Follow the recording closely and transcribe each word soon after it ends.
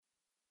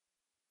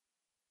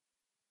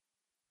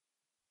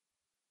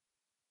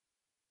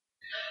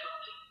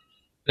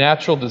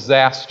Natural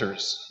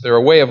disasters. They're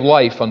a way of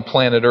life on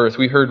planet Earth.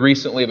 We heard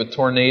recently of a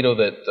tornado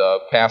that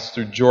passed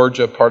through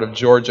Georgia, part of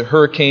Georgia.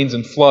 Hurricanes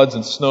and floods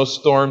and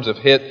snowstorms have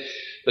hit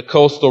the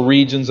coastal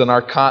regions on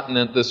our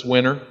continent this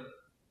winter.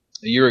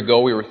 A year ago,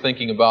 we were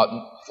thinking about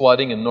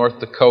flooding in North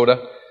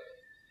Dakota.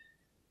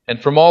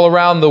 And from all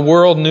around the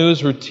world,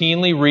 news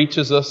routinely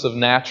reaches us of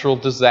natural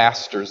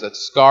disasters that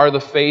scar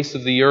the face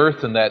of the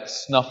earth and that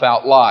snuff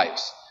out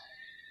lives.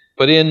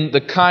 But in the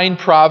kind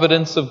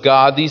providence of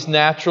God, these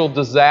natural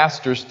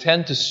disasters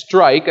tend to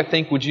strike, I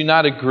think, would you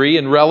not agree,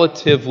 in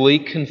relatively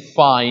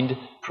confined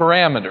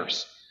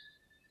parameters.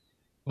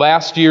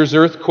 Last year's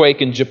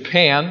earthquake in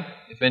Japan,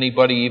 if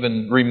anybody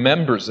even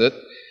remembers it,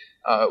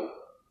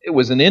 it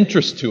was an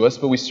interest to us,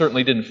 but we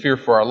certainly didn't fear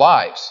for our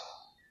lives.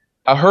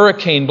 A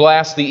hurricane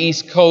blasts the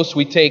East Coast.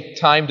 We take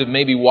time to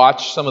maybe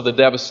watch some of the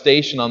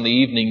devastation on the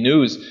evening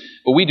news,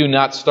 but we do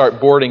not start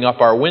boarding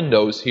up our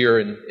windows here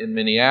in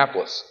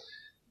Minneapolis.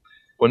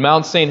 When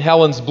Mount St.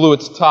 Helens blew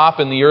its top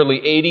in the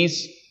early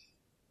 80s,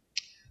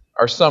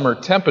 our summer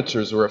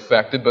temperatures were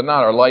affected, but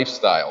not our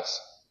lifestyles,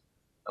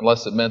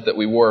 unless it meant that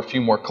we wore a few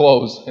more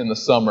clothes in the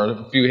summer,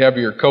 a few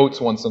heavier coats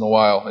once in a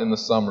while in the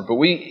summer. But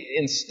we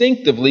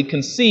instinctively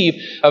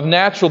conceive of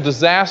natural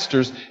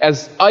disasters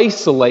as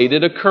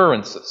isolated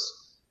occurrences.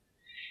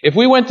 If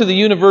we went to the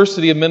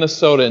University of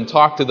Minnesota and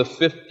talked to the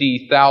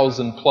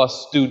 50,000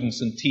 plus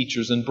students and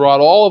teachers and brought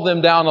all of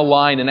them down a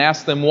line and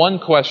asked them one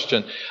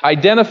question,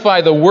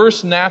 identify the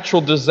worst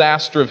natural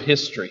disaster of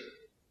history,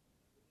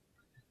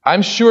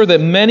 I'm sure that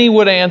many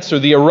would answer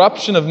the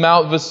eruption of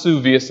Mount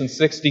Vesuvius in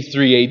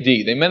 63 AD.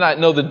 They may not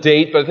know the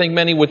date, but I think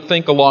many would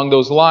think along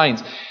those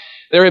lines.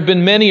 There have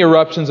been many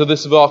eruptions of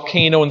this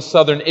volcano in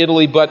southern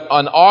Italy, but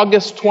on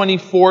August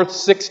 24th,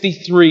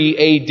 63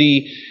 AD,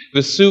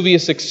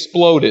 Vesuvius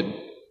exploded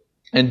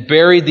and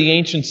buried the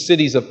ancient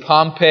cities of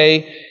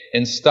Pompeii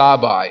and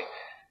Stabi.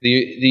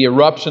 The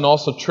eruption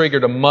also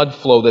triggered a mud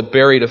flow that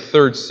buried a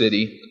third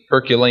city,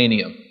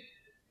 Herculaneum.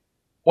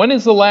 When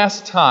is the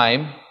last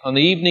time on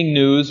the evening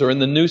news or in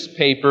the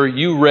newspaper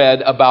you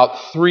read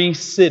about 3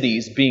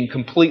 cities being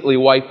completely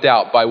wiped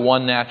out by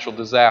one natural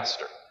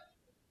disaster?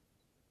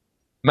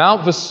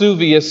 Mount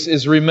Vesuvius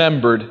is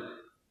remembered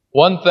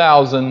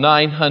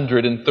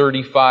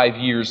 1,935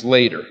 years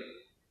later.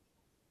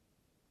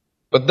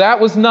 But that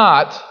was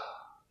not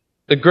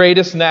the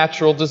greatest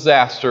natural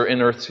disaster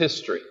in Earth's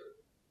history.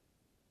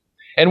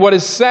 And what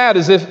is sad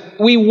is if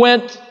we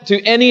went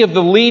to any of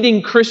the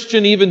leading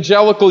Christian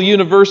evangelical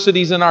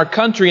universities in our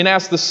country and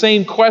asked the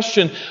same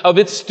question of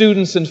its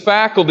students and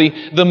faculty,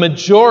 the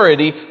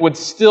majority would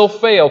still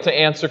fail to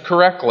answer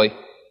correctly.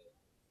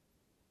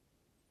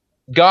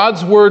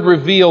 God's Word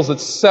reveals that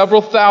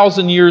several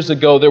thousand years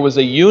ago there was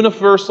a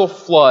universal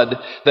flood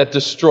that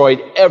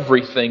destroyed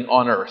everything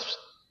on earth.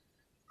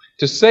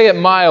 To say it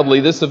mildly,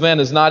 this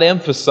event is not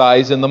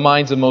emphasized in the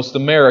minds of most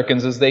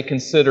Americans as they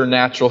consider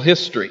natural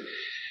history.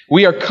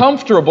 We are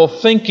comfortable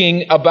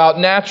thinking about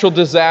natural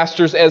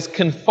disasters as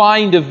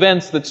confined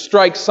events that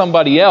strike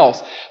somebody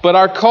else, but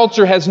our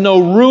culture has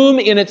no room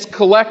in its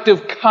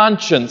collective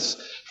conscience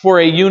for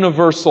a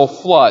universal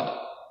flood.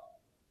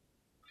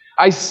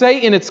 I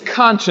say in its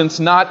conscience,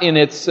 not in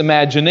its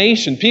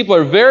imagination. People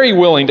are very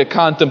willing to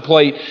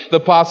contemplate the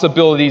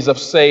possibilities of,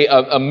 say,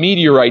 a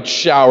meteorite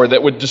shower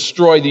that would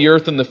destroy the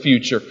earth in the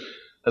future,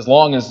 as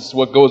long as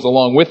what goes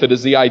along with it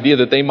is the idea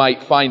that they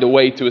might find a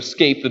way to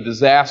escape the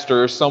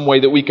disaster or some way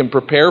that we can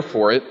prepare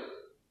for it.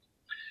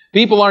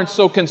 People aren't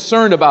so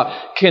concerned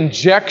about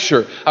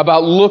conjecture,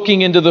 about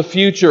looking into the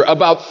future,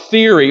 about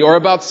theory, or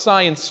about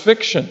science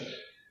fiction.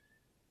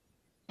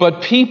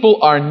 But people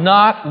are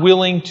not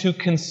willing to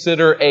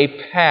consider a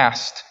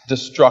past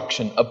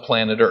destruction of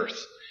planet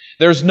Earth.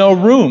 There's no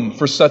room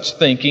for such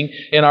thinking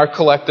in our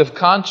collective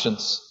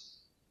conscience.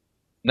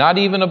 Not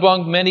even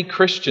among many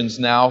Christians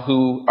now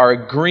who are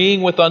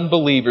agreeing with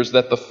unbelievers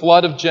that the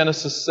flood of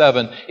Genesis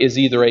 7 is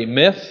either a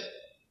myth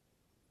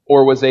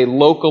or was a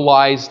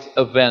localized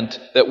event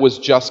that was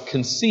just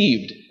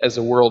conceived as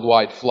a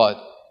worldwide flood.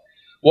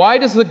 Why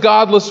does the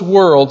godless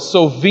world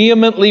so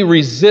vehemently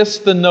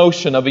resist the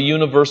notion of a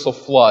universal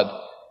flood?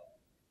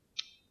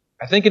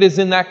 I think it is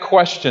in that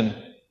question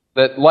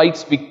that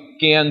lights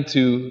began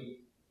to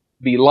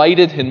be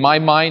lighted in my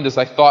mind as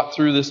I thought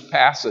through this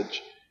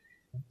passage.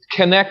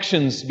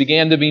 Connections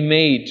began to be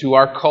made to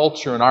our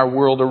culture and our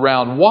world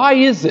around. Why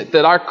is it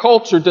that our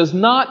culture does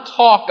not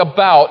talk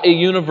about a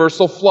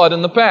universal flood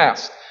in the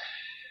past?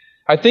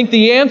 I think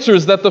the answer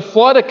is that the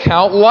flood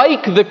account,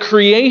 like the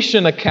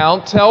creation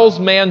account, tells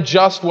man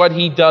just what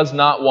he does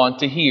not want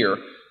to hear.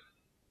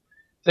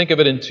 Think of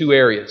it in 2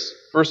 areas.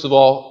 First of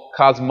all,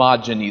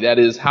 cosmogony, that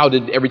is, how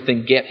did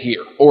everything get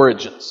here?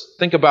 Origins.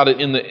 Think about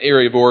it in the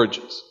area of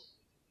origins.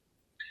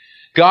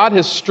 God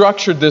has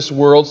structured this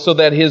world so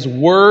that His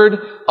Word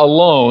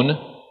alone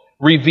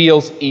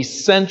reveals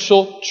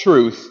essential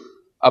truth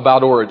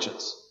about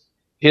origins.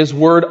 His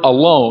Word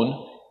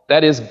alone,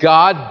 that is,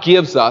 God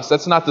gives us,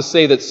 that's not to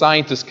say that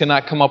scientists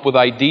cannot come up with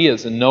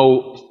ideas and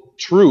know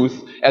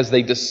truth as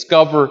they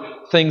discover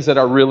things that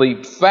are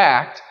really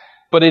fact,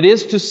 but it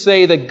is to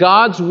say that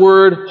God's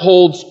Word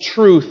holds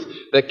truth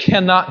that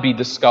cannot be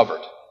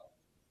discovered.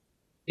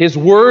 His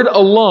Word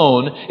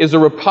alone is a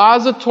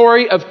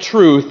repository of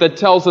truth that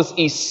tells us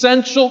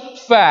essential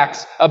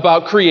facts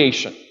about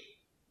creation.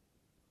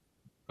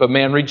 But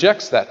man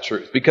rejects that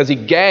truth because he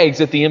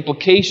gags at the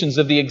implications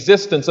of the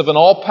existence of an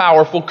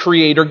all-powerful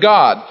Creator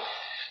God.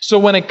 So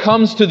when it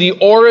comes to the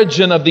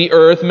origin of the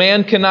earth,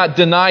 man cannot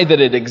deny that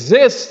it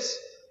exists.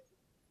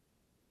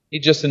 He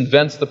just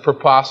invents the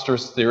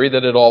preposterous theory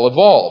that it all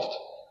evolved.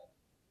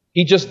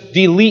 He just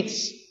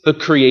deletes the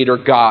Creator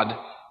God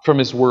from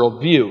his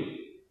worldview.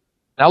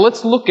 Now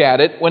let's look at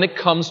it when it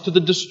comes to the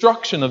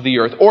destruction of the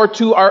earth, or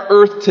to our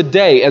earth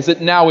today as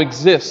it now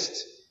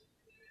exists.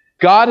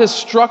 God has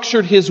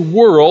structured His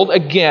world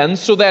again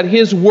so that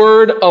His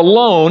Word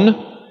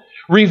alone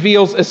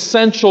reveals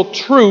essential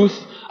truth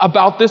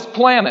about this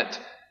planet.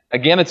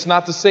 Again, it's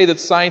not to say that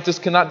scientists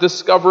cannot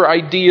discover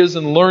ideas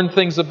and learn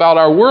things about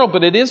our world,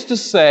 but it is to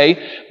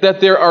say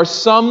that there are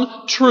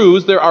some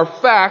truths, there are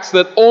facts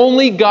that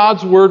only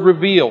God's Word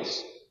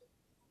reveals.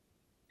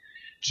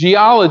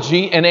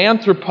 Geology and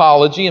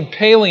anthropology and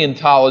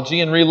paleontology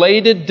and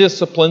related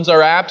disciplines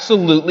are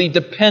absolutely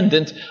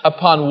dependent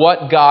upon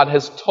what God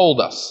has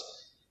told us.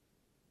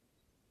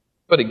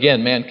 But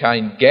again,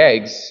 mankind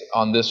gags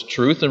on this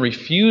truth and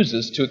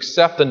refuses to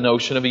accept the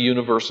notion of a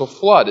universal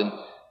flood in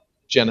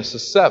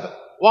Genesis 7.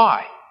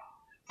 Why?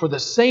 For the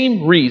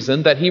same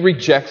reason that he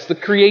rejects the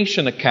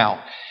creation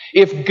account.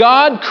 If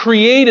God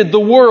created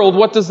the world,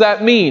 what does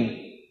that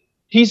mean?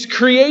 He's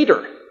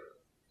creator.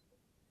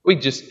 We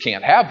just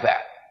can't have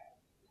that.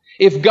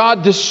 If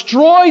God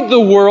destroyed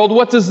the world,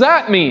 what does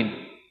that mean?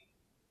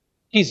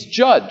 He's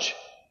judge.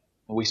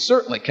 We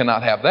certainly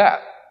cannot have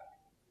that.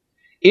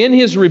 In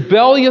his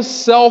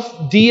rebellious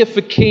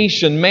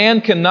self-deification, man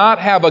cannot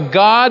have a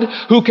God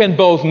who can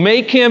both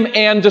make him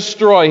and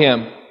destroy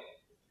him.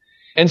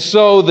 And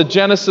so the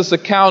Genesis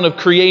account of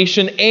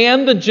creation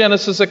and the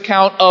Genesis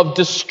account of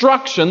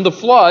destruction, the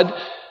flood,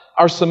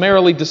 are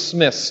summarily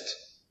dismissed.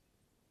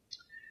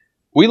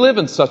 We live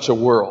in such a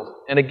world.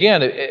 And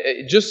again,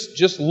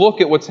 just look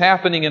at what's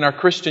happening in our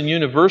Christian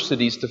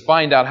universities to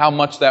find out how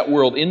much that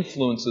world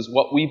influences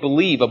what we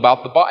believe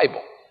about the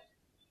Bible.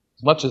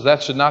 As much as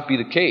that should not be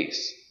the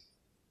case.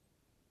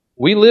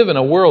 We live in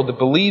a world that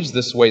believes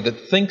this way,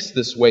 that thinks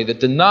this way, that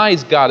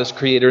denies God as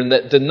creator, and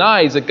that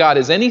denies that God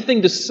has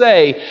anything to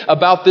say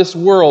about this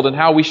world and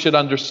how we should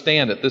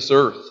understand it, this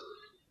earth.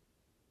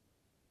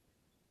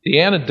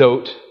 The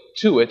antidote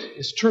to it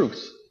is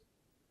truth.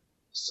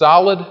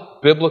 Solid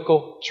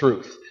biblical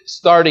truth.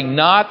 Starting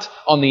not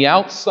on the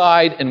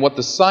outside and what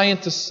the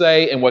scientists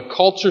say and what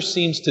culture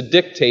seems to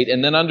dictate,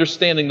 and then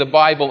understanding the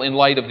Bible in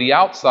light of the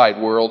outside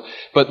world,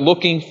 but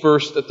looking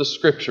first at the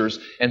Scriptures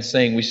and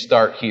saying we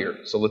start here.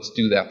 So let's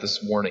do that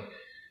this morning.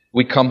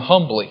 We come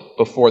humbly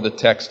before the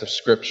text of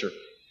Scripture.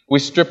 We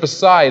strip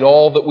aside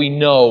all that we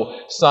know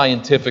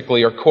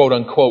scientifically or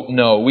quote-unquote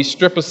know. We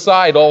strip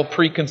aside all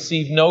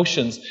preconceived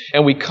notions,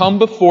 and we come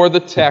before the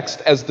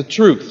text as the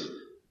truth.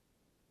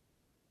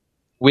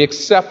 We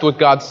accept what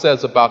God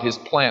says about His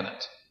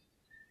planet.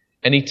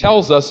 And He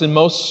tells us in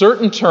most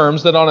certain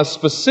terms that on a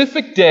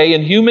specific day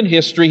in human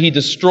history, He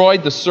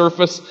destroyed the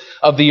surface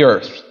of the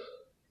earth.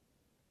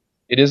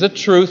 It is a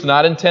truth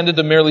not intended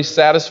to merely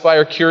satisfy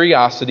our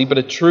curiosity, but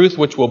a truth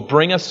which will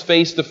bring us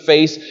face to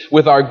face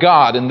with our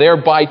God and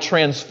thereby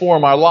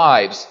transform our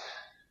lives.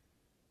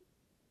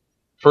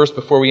 First,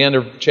 before we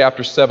enter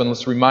chapter 7,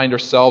 let's remind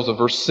ourselves of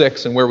verse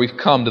 6 and where we've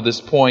come to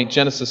this point.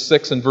 Genesis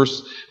 6 and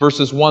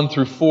verses 1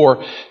 through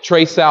 4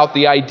 trace out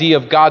the idea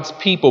of God's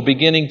people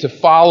beginning to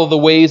follow the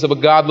ways of a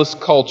godless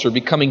culture,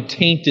 becoming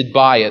tainted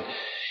by it.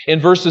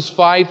 In verses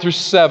 5 through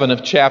 7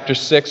 of chapter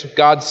 6,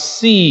 God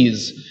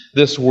sees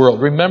this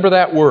world. Remember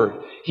that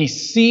word. He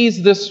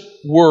sees this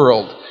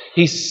world.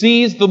 He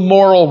sees the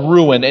moral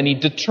ruin, and He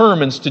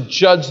determines to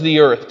judge the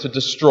earth, to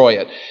destroy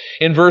it.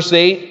 In verse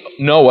 8,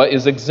 Noah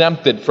is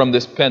exempted from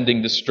this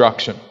pending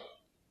destruction.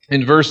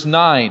 In verse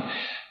 9,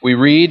 we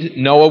read,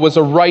 Noah was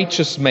a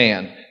righteous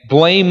man,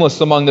 blameless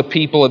among the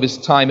people of his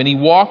time, and he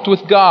walked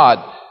with God.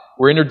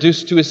 We're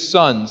introduced to his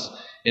sons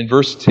in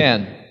verse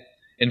 10.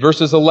 In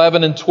verses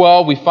 11 and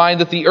 12, we find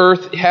that the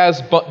earth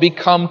has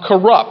become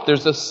corrupt.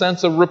 There's a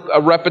sense of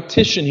a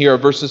repetition here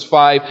of verses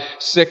 5,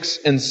 6,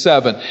 and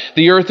 7.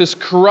 The earth is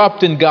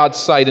corrupt in God's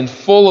sight and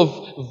full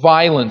of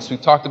violence. We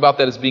talked about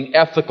that as being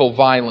ethical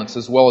violence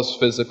as well as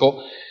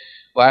physical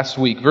last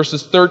week.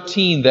 Verses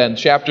 13 then,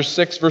 chapter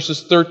 6,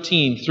 verses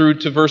 13 through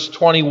to verse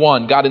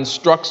 21. God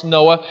instructs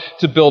Noah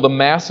to build a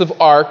massive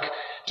ark,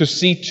 to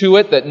see to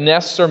it that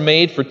nests are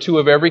made for 2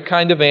 of every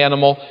kind of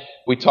animal.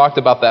 We talked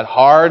about that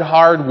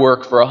hard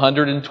work for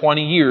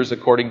 120 years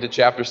according to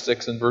chapter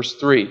 6 and verse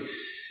 3.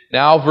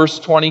 Now, verse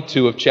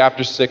 22 of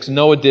chapter 6,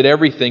 Noah did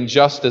everything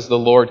just as the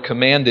Lord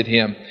commanded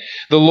him.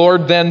 The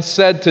Lord then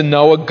said to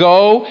Noah,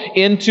 "Go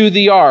into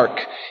the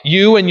ark,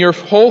 you and your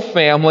whole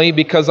family,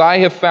 because I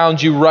have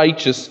found you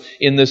righteous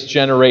in this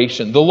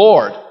generation." The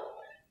Lord.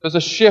 There's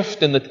a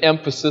shift in the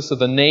emphasis of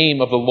the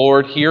name of the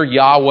Lord here.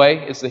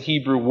 Yahweh is the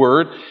Hebrew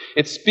word.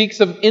 It speaks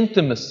of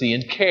intimacy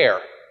and care.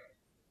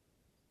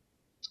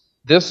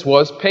 This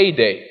was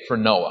payday for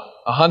Noah.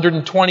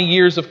 120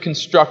 years of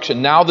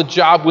construction. Now the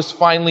job was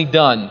finally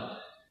done.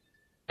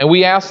 And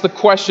we ask the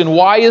question,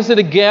 why is it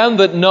again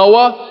that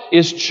Noah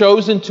is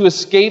chosen to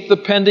escape the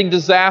pending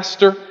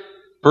disaster?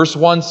 Verse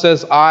 1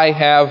 says, I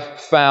have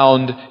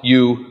found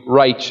you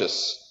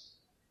righteous.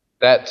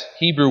 That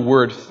Hebrew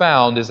word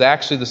found is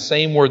actually the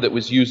same word that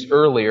was used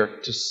earlier,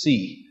 to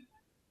see.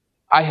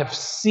 I have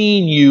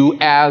seen you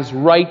as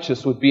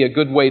righteous would be a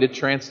good way to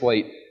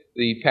translate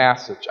the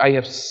passage. I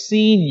have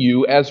seen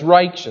you as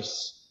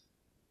righteous.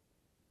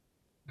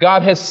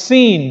 God has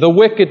seen the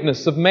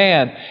wickedness of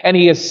man, and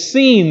He has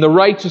seen the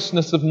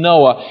righteousness of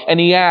Noah, and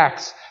He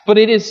acts. But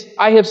it is,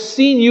 I have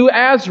seen you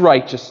as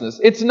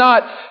righteousness. It's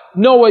not,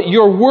 Noah,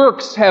 your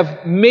works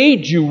have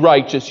made you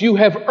righteous. You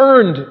have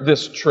earned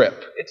this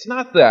trip. It's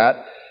not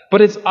that, but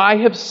it's, I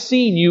have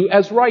seen you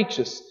as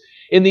righteous.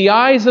 In the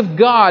eyes of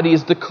God, He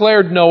has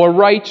declared Noah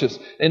righteous.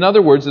 In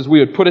other words, as we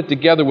would put it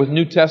together with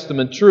New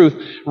Testament truth,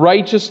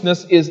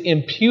 righteousness is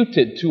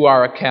imputed to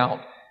our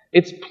account.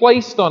 It's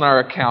placed on our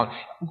account.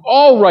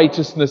 All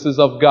righteousness is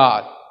of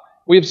God.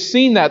 We have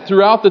seen that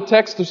throughout the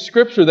text of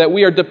Scripture, that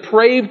we are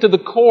depraved to the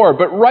core,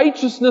 but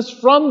righteousness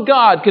from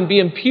God can be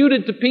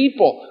imputed to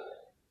people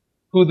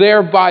who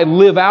thereby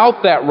live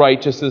out that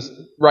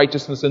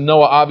righteousness. And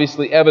Noah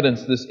obviously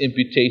evidenced this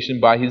imputation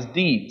by his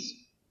deeds.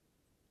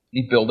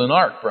 He built an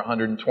ark for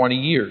 120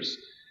 years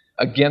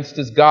against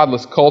his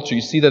godless culture.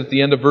 You see that at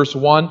the end of verse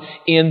 1,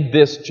 in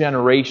this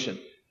generation.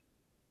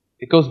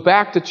 It goes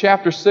back to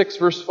chapter 6,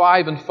 verse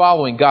 5 and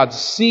following. God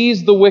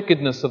sees the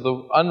wickedness of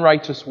the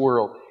unrighteous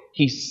world.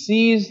 He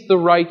sees the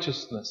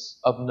righteousness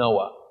of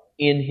Noah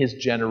in his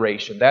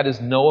generation. That is,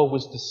 Noah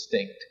was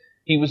distinct.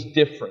 He was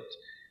different.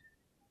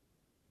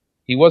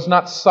 He was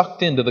not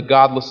sucked into the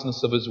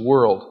godlessness of his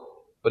world,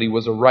 but he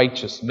was a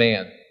righteous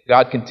man.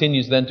 God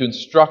continues then to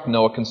instruct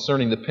Noah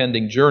concerning the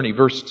pending journey.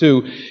 Verse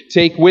 2,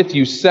 take with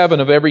you 7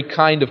 of every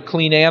kind of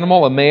clean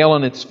animal, a male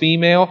and its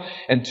female,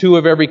 and 2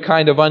 of every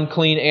kind of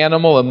unclean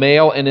animal, a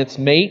male and its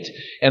mate,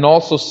 and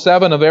also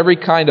 7 of every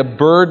kind of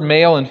bird,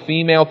 male and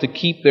female, to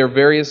keep their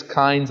various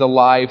kinds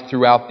alive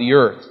throughout the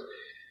earth.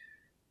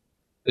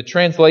 The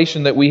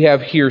translation that we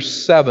have here,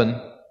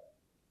 7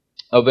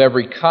 of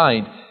every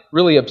kind,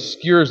 really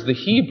obscures the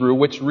Hebrew,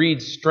 which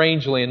reads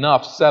strangely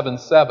enough,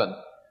 7:7.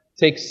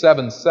 Take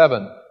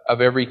 7:7 of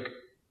every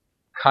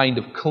kind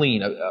of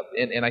clean.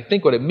 And I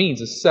think what it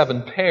means is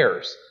 7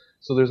 pairs.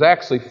 So there's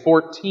actually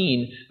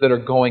 14 that are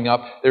going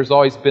up. There's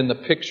always been the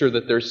picture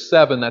that there's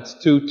 7,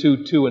 that's 2,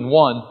 2, 2, and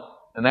 1.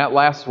 And that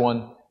last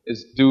one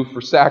is due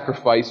for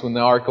sacrifice when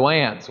the ark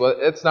lands. Well,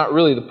 that's not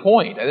really the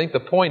point. I think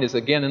the point is,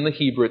 again, in the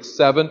Hebrew, it's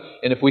 7.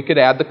 And if we could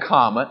add the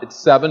comma,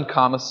 it's 7,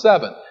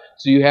 7.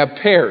 So you have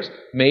pairs,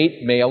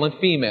 mate, male and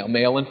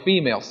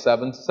female,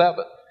 7,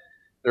 7.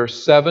 There are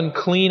 7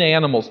 clean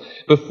animals.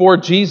 Before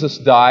Jesus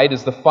died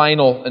as the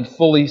final and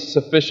fully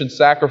sufficient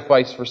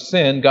sacrifice for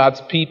sin,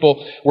 God's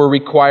people were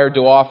required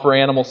to offer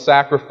animal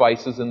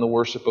sacrifices in the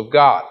worship of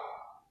God.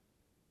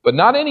 But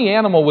not any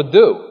animal would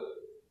do.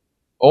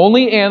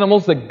 Only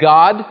animals that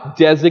God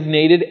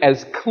designated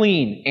as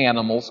clean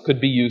animals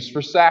could be used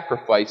for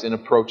sacrifice in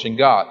approaching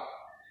God.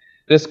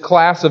 This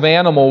class of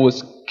animal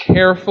was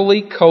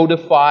carefully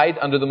codified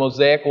under the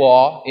Mosaic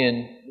law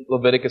in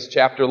Leviticus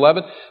chapter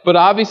 11. But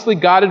obviously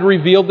God had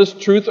revealed this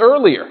truth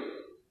earlier.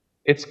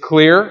 It's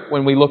clear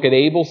when we look at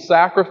Abel's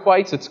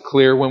sacrifice. It's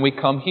clear when we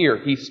come here.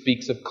 He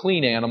speaks of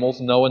clean animals.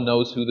 Noah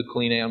knows who the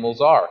clean animals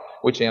are,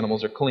 which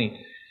animals are clean.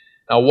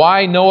 Now,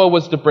 why Noah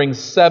was to bring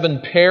 7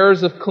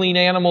 pairs of clean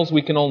animals,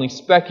 we can only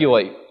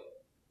speculate.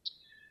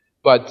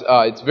 But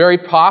it's very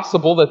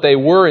possible that they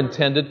were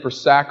intended for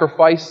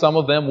sacrifice. Some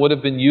of them would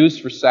have been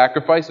used for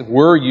sacrifice,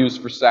 were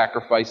used for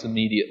sacrifice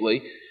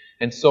immediately.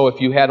 And so if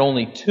you had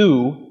only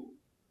 2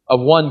 of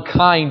one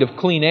kind of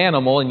clean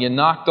animal and you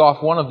knocked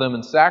off one of them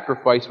in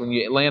sacrifice when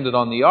you landed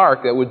on the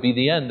ark, that would be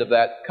the end of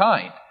that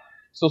kind.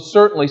 So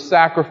certainly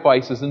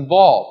sacrifice is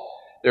involved.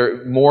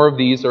 More of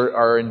these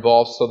are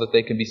involved so that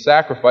they can be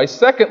sacrificed.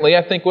 Secondly,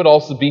 I think would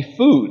also be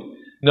food.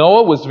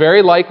 Noah was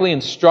very likely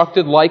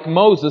instructed, like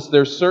Moses,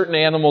 there's certain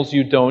animals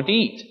you don't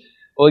eat.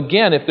 Well,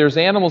 again, if there's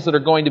animals that are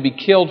going to be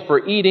killed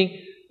for eating,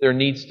 there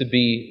needs to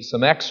be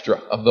some extra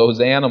of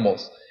those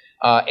animals.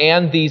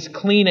 And these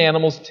clean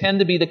animals tend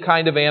to be the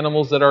kind of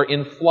animals that are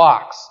in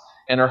flocks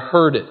and are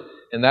herded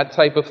and that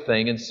type of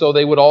thing. And so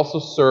they would also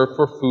serve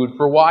for food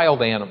for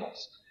wild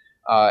animals.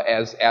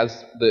 As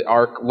the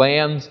ark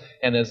lands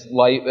and as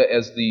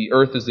the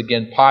earth is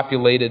again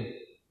populated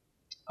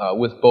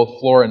with both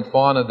flora and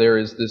fauna, there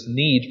is this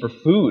need for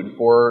food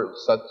for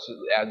such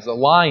as a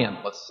lion,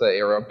 let's say,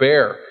 or a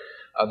bear.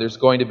 There's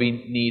going to be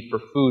need for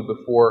food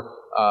before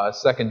a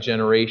second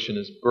generation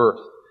is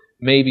birthed.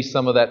 Maybe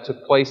some of that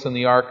took place in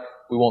the ark.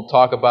 We won't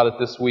talk about it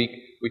this week.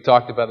 We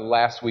talked about it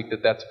last week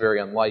that's very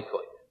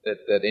unlikely,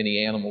 that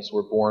any animals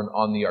were born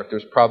on the ark.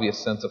 There's probably a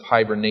sense of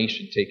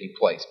hibernation taking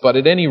place. But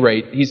at any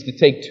rate, he's to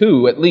take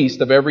 2 at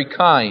least of every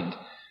kind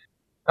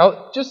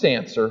Now, just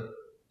answer,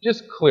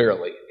 just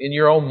clearly, in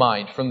your own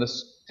mind, from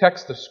this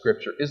text of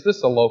Scripture, is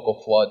this a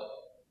local flood?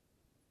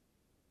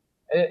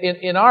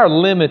 In our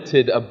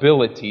limited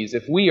abilities,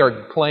 if we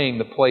are playing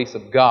the place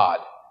of God,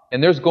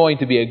 and there's going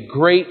to be a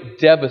great,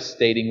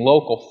 devastating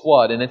local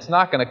flood, and it's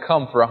not going to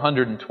come for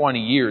 120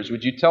 years,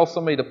 would you tell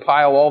somebody to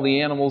pile all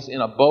the animals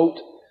in a boat?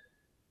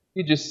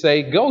 You just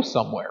say, go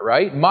somewhere,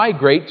 right?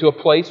 Migrate to a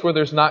place where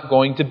there's not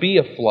going to be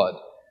a flood.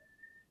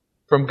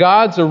 From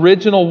God's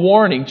original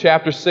warning,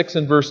 chapter 6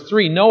 and verse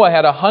 3, Noah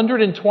had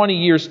 120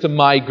 years to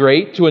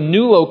migrate to a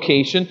new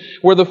location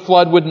where the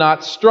flood would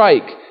not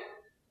strike.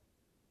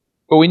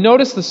 But we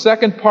notice the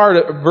second part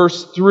of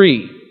verse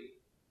 3,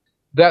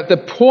 that the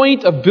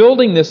point of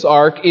building this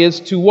ark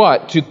is to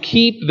what? To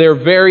keep their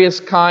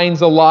various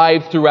kinds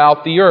alive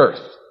throughout the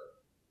earth.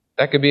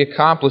 That could be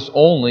accomplished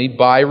only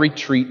by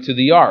retreat to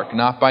the ark,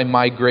 not by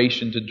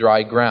migration to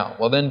dry ground.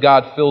 Well, then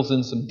God fills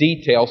in some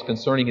details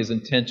concerning His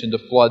intention to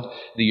flood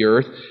the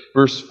earth.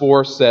 Verse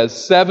 4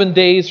 says, 7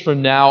 days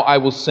from now I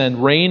will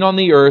send rain on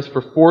the earth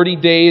for 40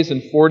 days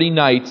and 40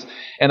 nights,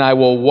 and I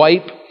will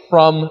wipe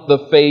from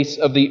the face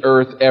of the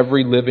earth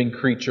every living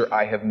creature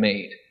I have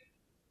made.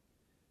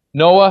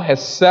 Noah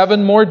has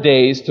 7 more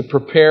days to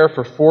prepare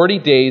for 40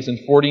 days and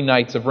 40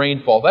 nights of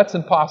rainfall. That's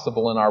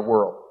impossible in our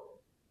world.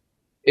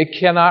 It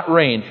cannot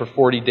rain for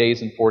 40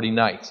 days and 40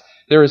 nights.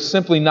 There is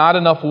simply not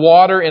enough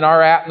water in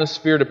our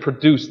atmosphere to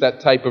produce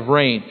that type of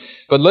rain.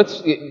 But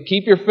let's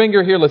keep your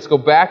finger here. Let's go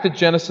back to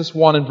Genesis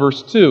 1 and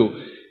verse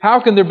 2. How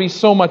can there be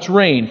so much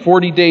rain,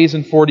 40 days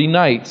and 40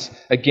 nights?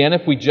 Again,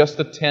 if we just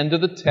attend to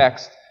the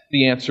text,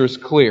 the answer is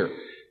clear.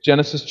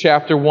 Genesis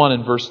chapter 1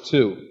 and verse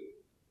 2.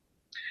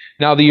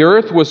 Now the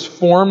earth was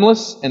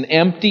formless and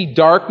empty.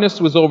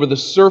 Darkness was over the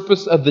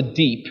surface of the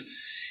deep,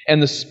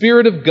 and the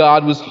Spirit of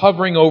God was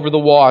hovering over the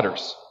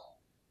waters.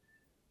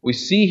 We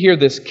see here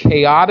this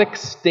chaotic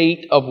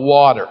state of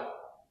water.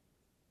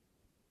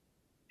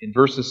 In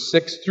verses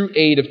 6 through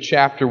 8 of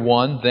chapter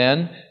 1,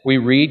 then, we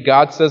read,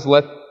 God says,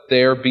 let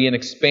there be an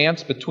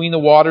expanse between the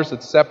waters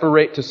to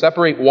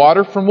separate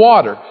water from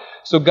water.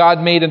 So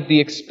God made the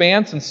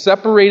expanse and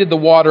separated the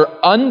water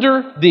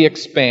under the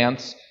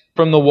expanse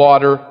from the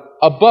water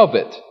above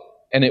it.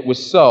 And it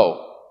was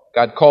so.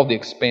 God called the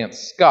expanse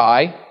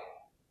sky,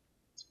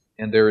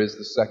 and there is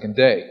the second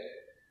day.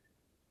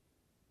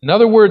 In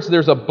other words,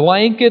 there's a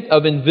blanket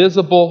of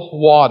invisible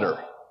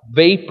water,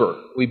 vapor,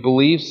 we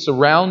believe,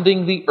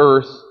 surrounding the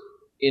earth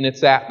in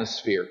its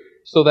atmosphere,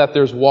 so that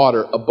there's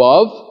water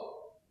above.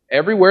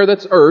 Everywhere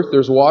that's earth,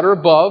 there's water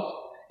above,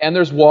 and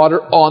there's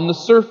water on the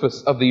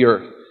surface of the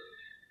earth.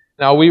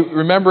 Now, we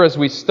remember as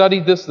we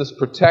studied this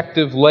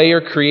protective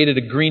layer created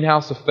a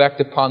greenhouse effect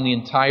upon the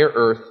entire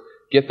earth.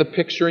 Get the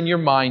picture in your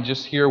mind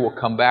just here. We'll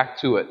come back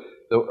to it.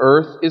 The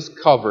earth is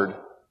covered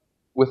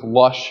with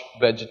lush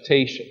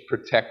vegetation,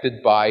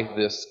 protected by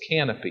this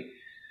canopy.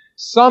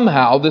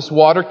 Somehow, this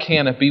water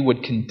canopy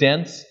would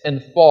condense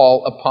and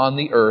fall upon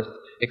the earth,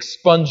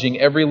 expunging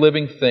every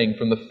living thing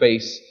from the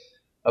face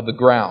of the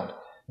ground.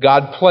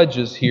 God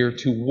pledges here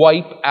to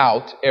wipe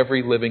out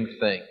every living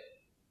thing.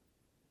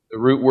 The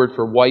root word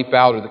for wipe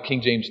out, or the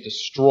King James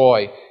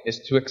destroy, is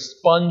to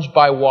expunge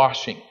by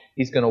washing.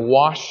 He's going to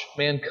wash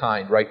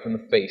mankind right from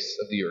the face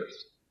of the earth,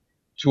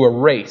 to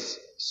erase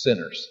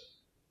sinners.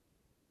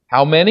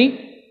 How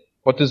many?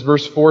 What does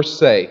verse 4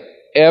 say?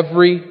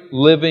 Every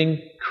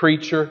living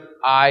creature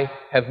I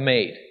have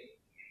made.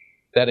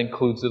 That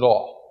includes it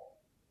all.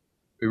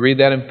 We read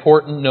that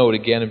important note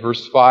again in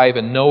verse 5.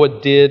 And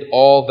Noah did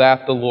all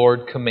that the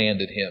Lord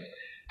commanded him.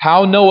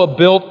 How Noah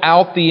built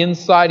out the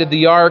inside of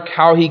the ark,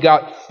 how he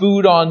got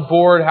food on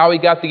board, how he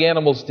got the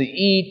animals to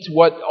eat,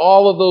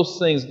 all of those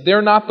things,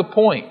 they're not the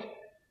point.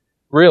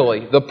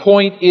 Really, the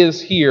point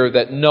is here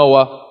that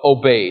Noah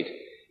obeyed.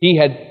 He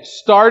had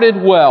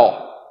started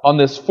well on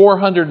this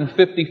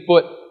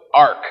 450-foot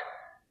ark.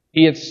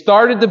 He had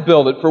started to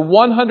build it. For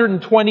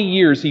 120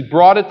 years, he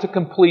brought it to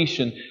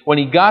completion. When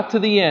he got to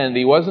the end,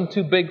 he wasn't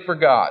too big for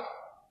God.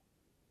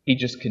 He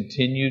just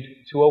continued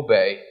to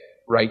obey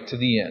right to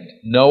the end.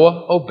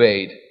 Noah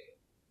obeyed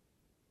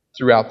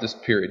throughout this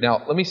period.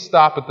 Now, let me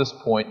stop at this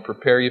point and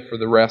prepare you for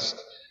the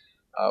rest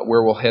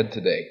where we'll head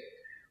today.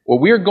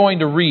 What we are going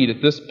to read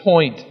at this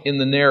point in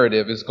the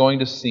narrative is going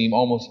to seem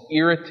almost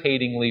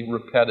irritatingly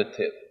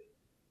repetitive.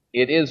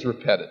 It is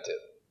repetitive.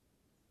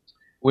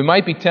 We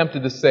might be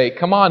tempted to say,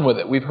 come on with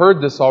it. We've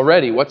heard this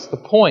already. What's the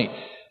point?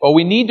 Well,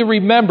 we need to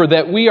remember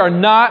that we are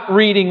not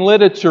reading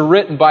literature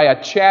written by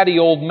a chatty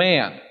old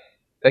man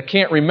that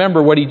can't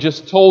remember what he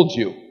just told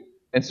you.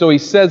 And so he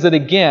says it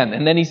again,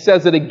 and then he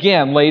says it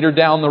again later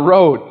down the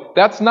road.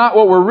 That's not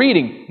what we're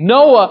reading.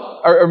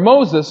 Noah, or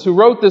Moses, who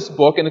wrote this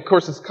book, and of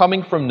course it's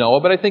coming from Noah,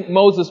 but I think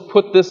Moses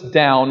put this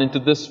down into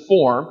this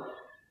form.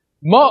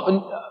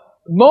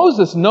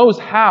 Moses knows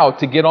how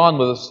to get on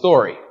with a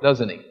story,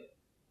 doesn't he?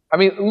 I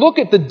mean, look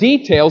at the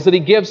details that he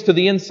gives to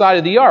the inside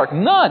of the ark.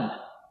 None.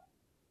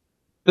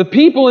 The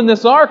people in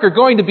this ark are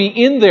going to be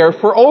in there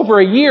for over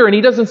a year, and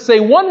he doesn't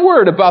say one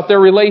word about their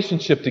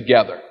relationship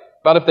together.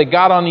 about if they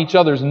got on each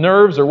other's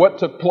nerves or what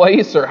took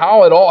place or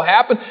how it all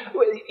happened.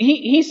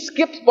 He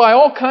skips by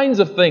all kinds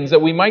of things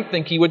that we might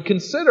think he would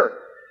consider.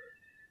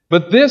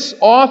 But this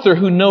author,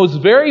 who knows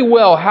very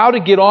well how to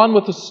get on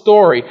with the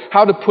story,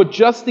 how to put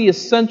just the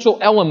essential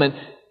element,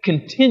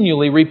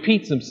 continually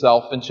repeats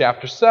himself in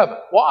chapter 7.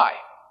 Why?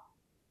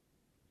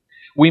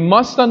 We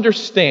must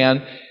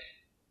understand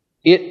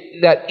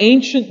that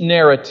ancient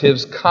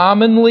narratives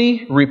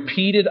commonly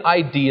repeated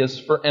ideas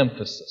for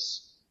emphasis.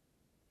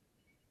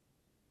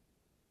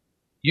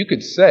 You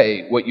could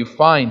say what you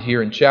find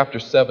here in chapter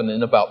 7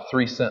 in about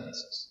 3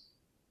 sentences.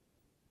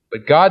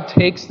 But God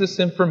takes this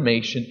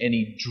information and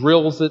He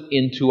drills it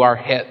into our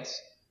heads.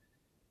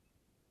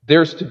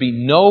 There's to be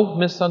no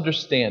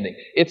misunderstanding.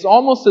 It's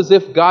almost as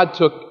if God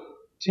took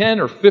 10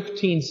 or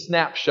 15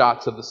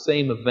 snapshots of the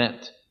same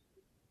event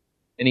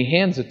and He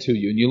hands it to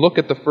you. And you look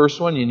at the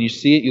first one and you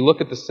see it. You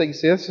look at the second, you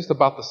say, that's just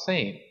about the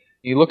same.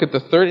 You look at the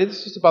third,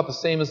 it's just about the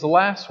same as the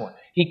last one.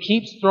 He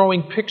keeps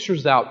throwing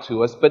pictures out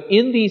to us, but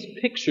in these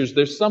pictures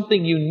there's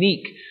something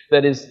unique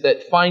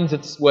that finds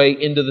its way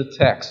into the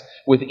text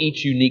with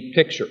each unique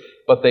picture.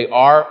 But they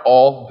are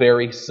all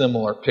very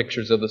similar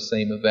pictures of the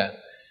same event.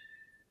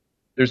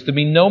 There's to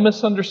be no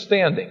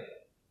misunderstanding.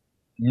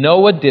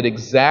 Noah did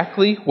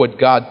exactly what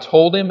God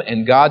told him,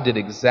 and God did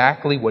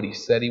exactly what He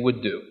said He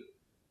would do.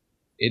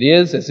 It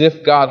is as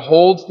if God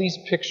holds these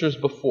pictures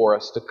before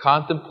us to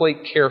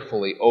contemplate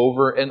carefully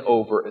over and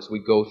over as we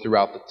go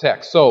throughout the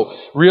text. So,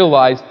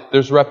 realize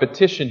there's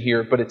repetition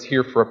here, but it's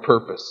here for a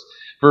purpose.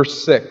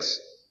 Verse 6.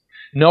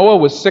 Noah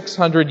was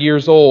 600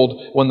 years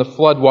old when the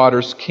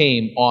floodwaters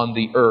came on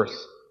the earth.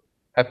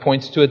 That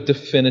points to a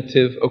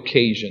definitive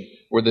occasion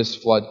where this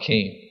flood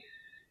came.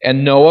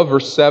 And Noah,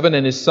 verse 7,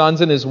 and his sons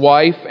and his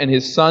wife and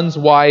his sons'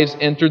 wives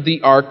entered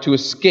the ark to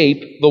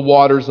escape the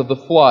waters of the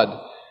flood.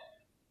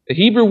 The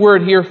Hebrew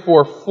word here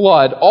for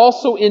flood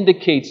also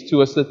indicates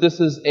to us that this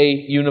is a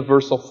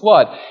universal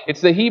flood.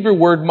 It's the Hebrew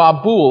word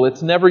mabul.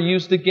 It's never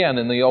used again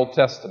in the Old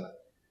Testament.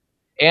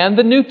 And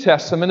the New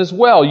Testament as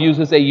well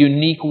uses a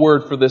unique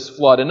word for this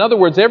flood. In other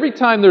words, every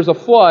time there's a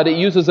flood, it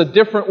uses a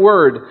different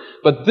word.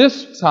 But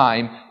this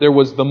time, there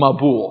was the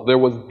mabul. There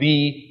was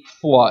the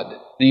flood,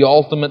 the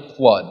ultimate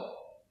flood,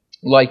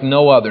 like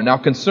no other. Now,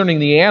 concerning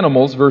the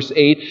animals, verse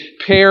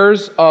 8,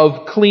 pairs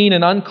of clean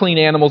and unclean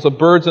animals, of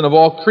birds and of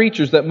all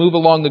creatures that move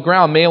along the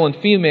ground, male and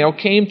female,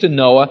 came to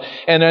Noah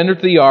and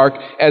entered the ark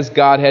as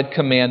God had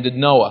commanded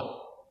Noah.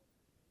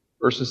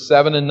 Verses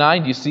 7 and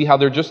 9, do you see how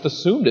they're just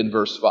assumed in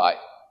verse 5?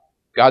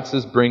 God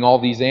says, bring all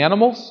these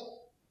animals,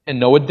 and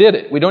Noah did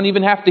it. We don't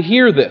even have to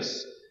hear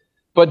this.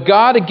 But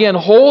God again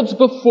holds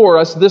before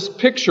us this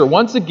picture,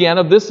 once again,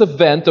 of this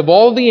event of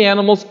all the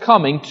animals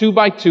coming 2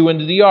 by 2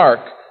 into the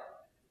ark.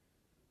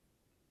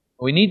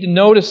 We need to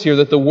notice here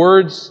that the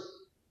words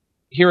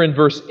here in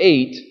verse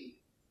 8,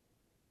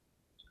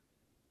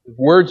 the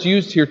words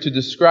used here to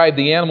describe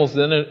the animals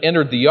that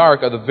entered the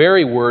ark are the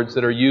very words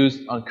that are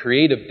used on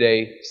Creative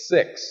Day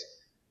 6.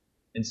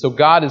 And so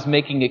God is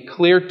making it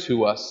clear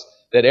to us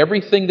that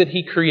everything that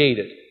He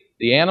created,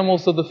 the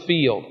animals of the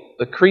field,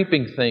 the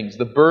creeping things,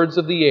 the birds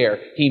of the air,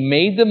 He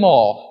made them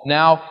all.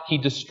 Now He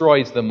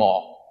destroys them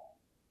all.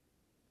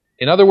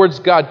 In other words,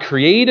 God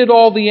created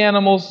all the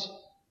animals.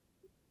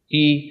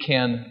 He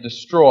can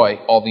destroy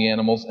all the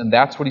animals, and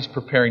that's what He's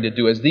preparing to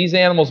do. As these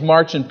animals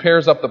march in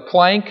pairs up the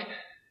plank,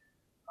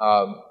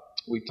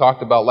 we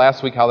talked about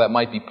last week how that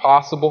might be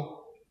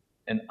possible.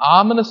 An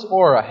ominous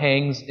aura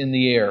hangs in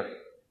the air.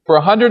 For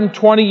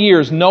 120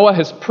 years, Noah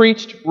has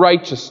preached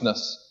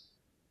righteousness.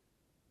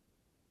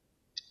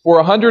 For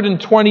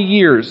 120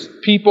 years,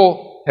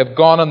 people have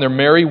gone on their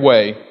merry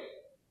way,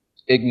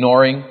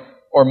 ignoring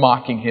or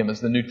mocking Him, as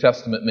the New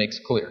Testament makes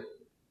clear.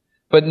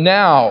 But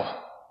now,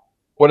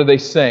 what are they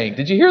saying?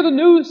 Did you hear the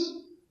news?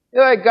 You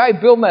know, that guy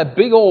building that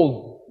big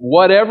old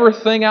whatever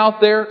thing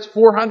out there? It's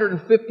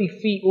 450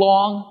 feet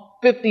long,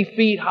 50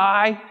 feet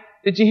high.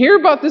 Did you hear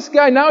about this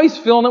guy? Now he's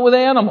filling it with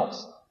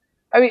animals.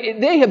 I mean,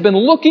 they have been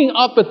looking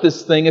up at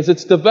this thing as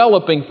it's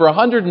developing for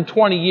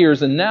 120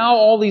 years, and now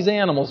all these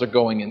animals are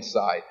going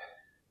inside.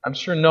 I'm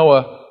sure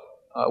Noah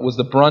was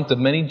the brunt of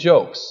many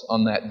jokes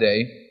on that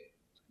day.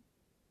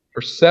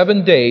 For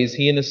 7 days,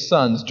 he and his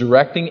sons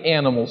directing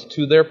animals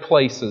to their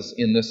places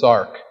in this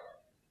ark.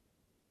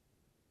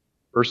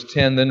 Verse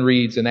 10 then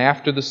reads, and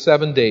after the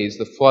 7 days,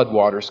 the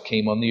floodwaters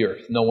came on the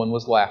earth. No one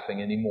was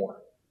laughing anymore.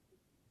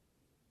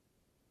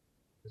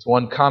 As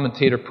one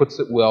commentator puts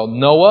it well,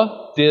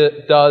 Noah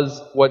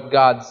does what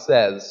God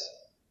says,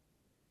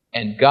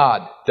 and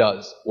God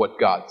does what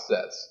God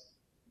says.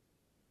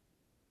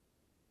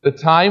 The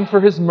time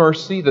for His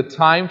mercy, the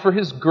time for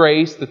His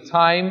grace, the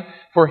time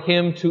for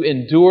Him to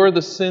endure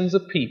the sins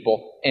of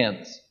people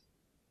ends.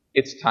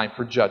 It's time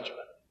for judgment.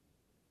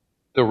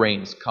 The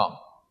rains come.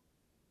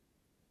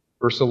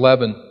 Verse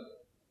 11.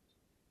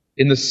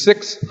 In the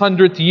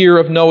 600th year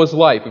of Noah's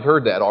life. We've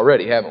heard that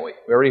already, haven't we?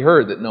 We already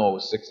heard that Noah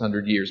was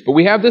 600 years. But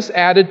we have this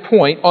added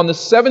point. On the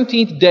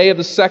 17th day of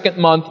the second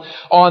month,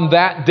 on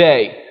that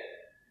day.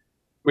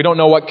 We don't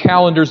know what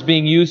calendar is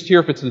being used here,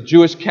 if it's the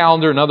Jewish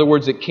calendar. In other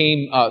words, it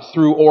came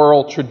through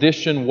oral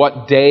tradition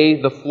what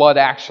day the flood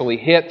actually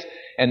hit,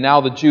 and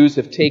now the Jews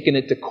have taken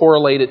it to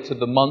correlate it to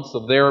the months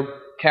of their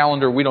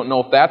calendar. We don't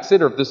know if that's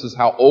it or if this is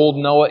how old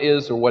Noah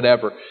is or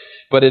whatever.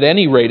 But at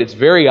any rate, it's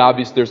very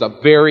obvious there's a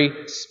very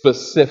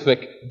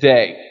specific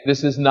day.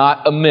 This is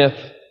not a myth.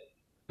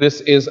 This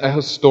is a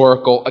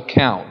historical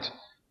account.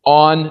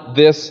 On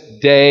this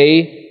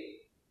day,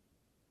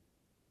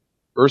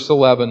 verse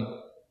 11,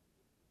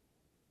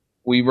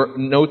 we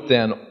note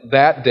then,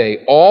 that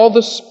day, all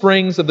the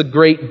springs of the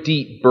great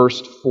deep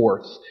burst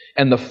forth,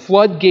 and the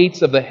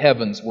floodgates of the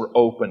heavens were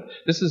opened.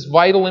 This is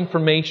vital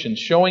information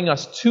showing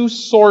us two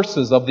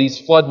sources of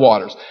these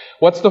floodwaters.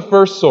 What's the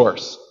first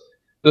source?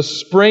 The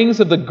springs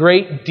of the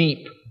great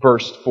deep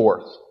burst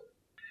forth.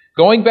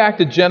 Going back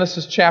to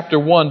Genesis chapter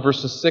 1,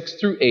 verses 6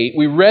 through 8,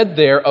 we read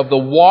there of the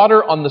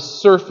water on the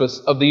surface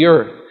of the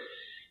earth.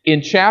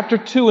 In chapter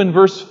 2 and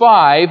verse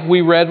 5,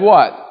 we read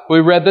what? We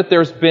read that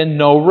there's been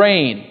no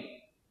rain.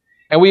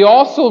 And we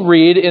also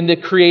read in the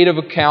creative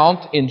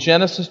account in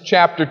Genesis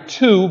chapter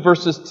 2,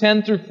 verses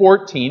 10 through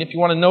 14, if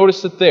you want to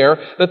notice it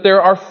there, that there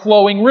are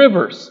flowing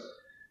rivers.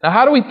 Now,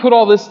 how do we put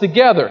all this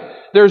together?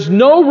 There's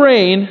no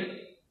rain,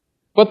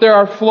 but there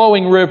are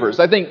flowing rivers.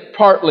 I think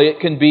partly it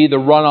can be the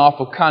runoff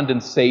of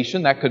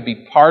condensation. That could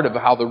be part of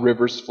how the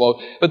rivers flow.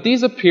 But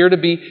these appear to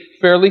be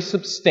fairly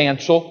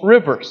substantial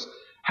rivers.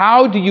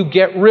 How do you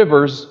get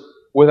rivers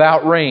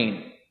without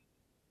rain?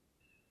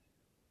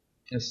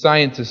 As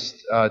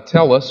scientists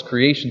tell us,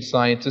 creation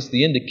scientists,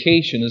 the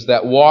indication is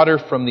that water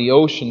from the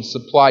ocean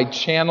supplied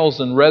channels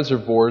and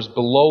reservoirs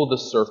below the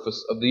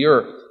surface of the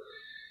earth.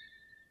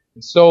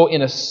 And so,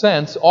 in a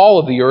sense, all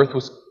of the earth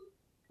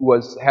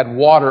had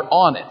water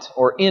on it,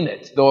 or in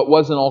it, though it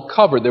wasn't all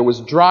covered. There was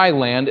dry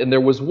land and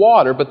there was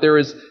water, but there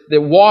is the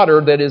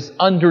water that is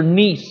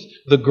underneath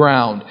the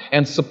ground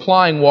and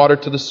supplying water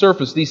to the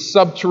surface. These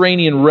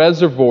subterranean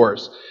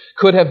reservoirs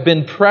could have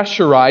been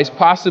pressurized,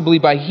 possibly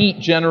by heat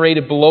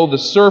generated below the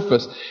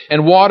surface,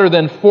 and water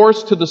then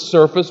forced to the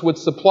surface would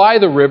supply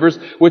the rivers,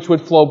 which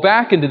would flow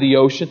back into the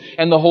ocean,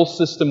 and the whole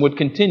system would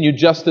continue,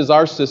 just as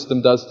our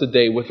system does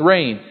today with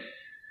rain.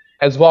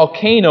 As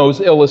volcanoes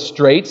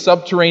illustrate,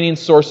 subterranean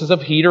sources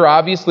of heat are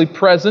obviously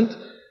present.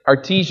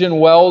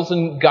 Artesian wells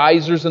and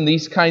geysers and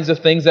these kinds of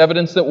things,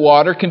 evidence that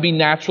water can be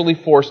naturally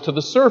forced to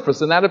the surface,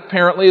 and that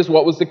apparently is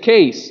what was the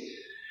case.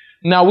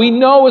 Now, we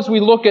know as we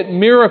look at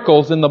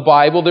miracles in the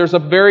Bible, there's a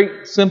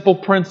very simple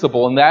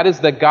principle, and that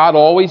is that God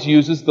always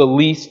uses the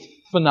least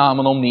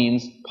phenomenal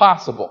means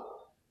possible.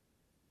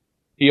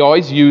 He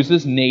always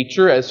uses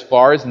nature as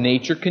far as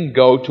nature can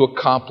go to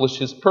accomplish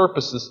His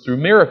purposes through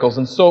miracles.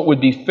 And so it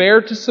would be fair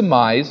to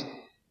surmise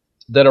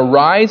that a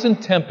rise in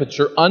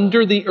temperature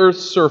under the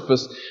Earth's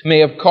surface may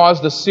have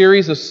caused a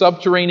series of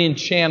subterranean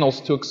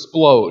channels to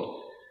explode.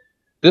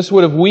 This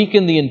would have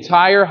weakened the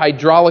entire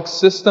hydraulic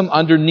system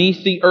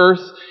underneath the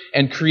Earth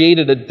and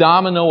created a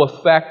domino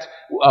effect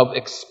of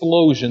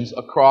explosions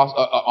across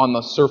on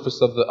the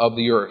surface of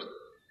the earth.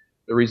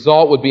 The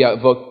result would be a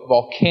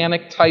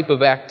volcanic type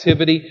of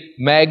activity,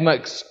 magma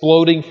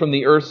exploding from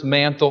the earth's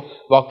mantle,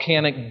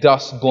 volcanic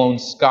dust blown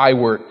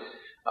skyward.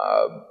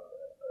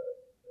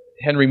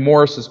 Henry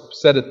Morris has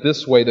said it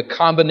this way: the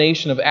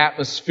combination of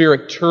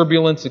atmospheric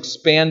turbulence,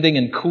 expanding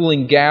and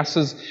cooling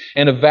gases,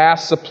 and a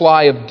vast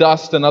supply of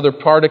dust and other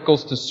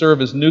particles to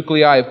serve as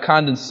nuclei of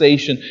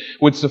condensation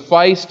would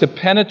suffice to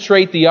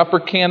penetrate the upper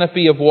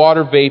canopy of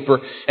water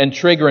vapor and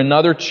trigger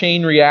another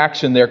chain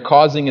reaction there,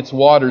 causing its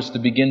waters to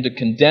begin to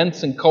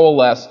condense and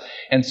coalesce,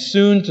 and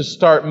soon to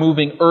start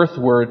moving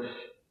earthward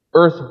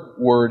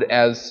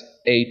as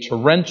a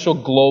torrential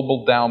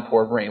global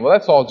downpour of rain. Well,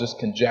 that's all just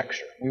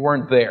conjecture. We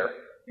weren't there.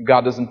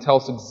 God doesn't tell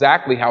us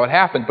exactly how it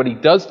happened, but He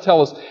does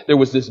tell us there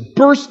was this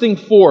bursting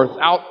forth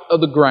out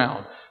of the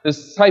ground,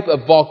 this type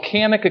of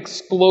volcanic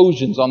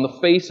explosions on the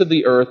face of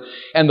the earth,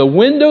 and the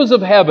windows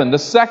of heaven, the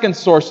second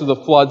source of the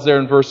floods there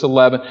in verse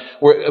 11,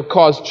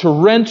 caused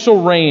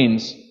torrential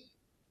rains.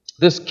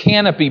 This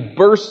canopy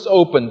bursts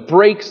open,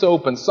 breaks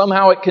open,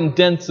 somehow it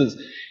condenses,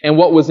 and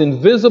what was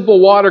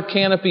invisible water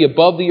canopy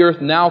above the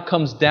earth now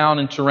comes down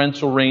in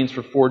torrential rains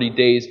for 40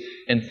 days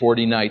and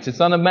 40 nights.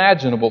 It's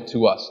unimaginable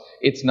to us.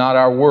 It's not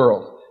our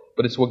world,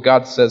 but it's what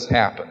God says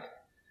happened.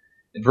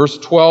 In verse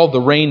 12,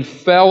 the rain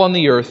fell on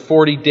the earth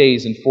 40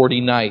 days and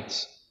 40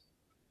 nights.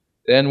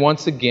 Then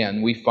once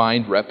again we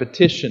find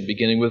repetition,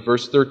 beginning with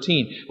verse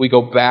 13. We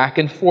go back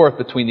and forth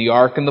between the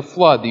ark and the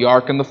flood, the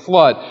ark and the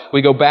flood.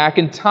 We go back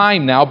in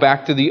time now,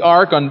 back to the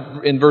ark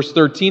in verse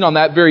 13. On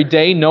that very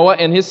day, Noah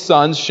and his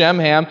sons, Shem,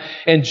 Ham,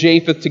 and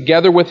Japheth,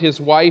 together with his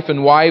wife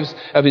and wives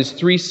of his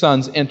 3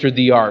 sons, entered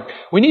the ark.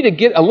 We need to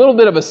get a little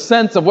bit of a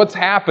sense of what's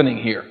happening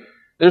here.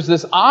 There's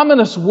this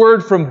ominous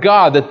word from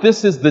God that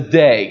this is the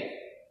day.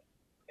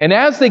 And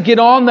as they get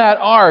on that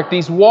ark,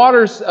 these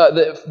waters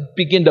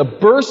begin to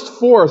burst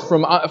forth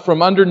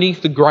from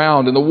underneath the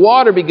ground, and the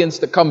water begins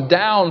to come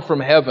down from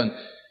heaven,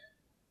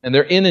 and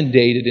they're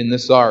inundated in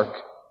this ark.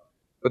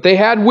 But they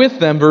had with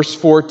them, verse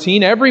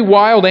 14, every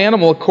wild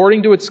animal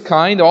according to its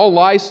kind, all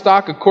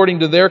livestock according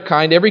to their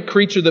kind, every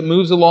creature that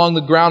moves along the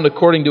ground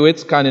according to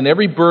its kind, and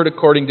every bird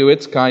according to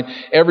its kind,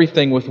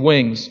 everything with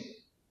wings.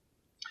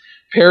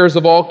 Pairs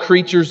of all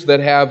creatures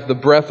that have the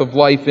breath of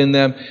life in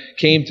them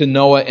came to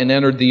Noah and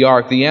entered the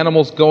ark. The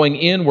animals going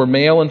in were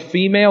male and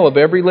female of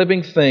every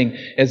living thing,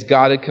 as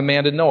God had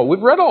commanded Noah.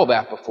 We've read all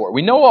that before.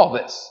 We know all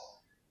this.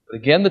 But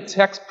again, the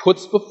text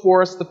puts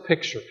before us the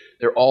picture.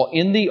 They're all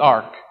in the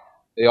ark.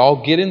 They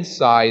all get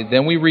inside.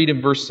 Then we read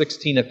in verse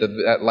 16 at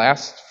that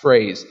last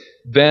phrase,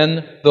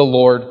 then the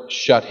Lord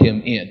shut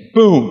him in.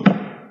 Boom!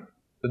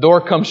 The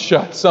door comes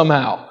shut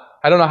somehow.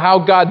 I don't know how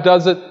God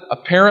does it.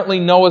 Apparently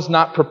Noah's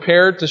not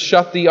prepared to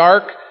shut the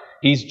ark.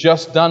 He's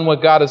just done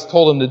what God has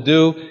told him to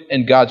do,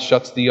 and God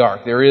shuts the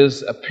ark. There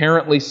is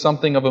apparently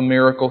something of a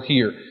miracle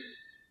here.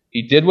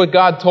 He did what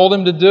God told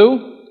him to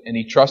do, and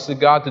he trusted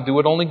God to do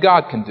what only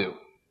God can do.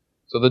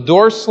 So the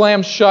door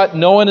slams shut.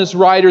 Noah and his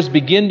riders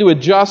begin to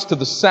adjust to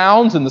the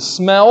sounds and the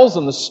smells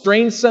and the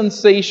strange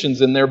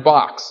sensations in their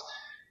box.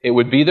 It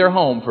would be their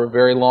home for a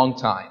very long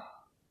time.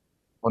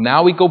 Well,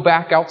 now we go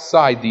back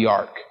outside the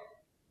ark.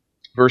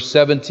 Verse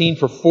 17,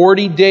 for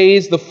 40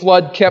 days the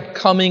flood kept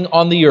coming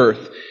on the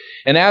earth.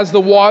 And as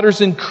the waters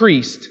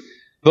increased,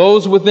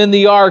 those within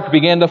the ark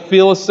began to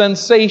feel a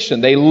sensation.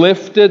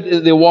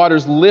 The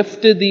waters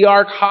lifted the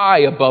ark high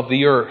above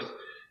the earth.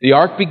 The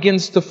ark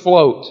begins to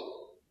float.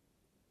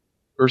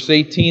 Verse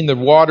 18, the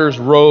waters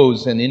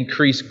rose and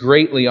increased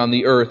greatly on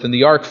the earth, and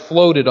the ark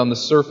floated on the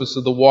surface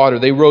of the water.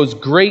 They rose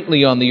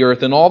greatly on the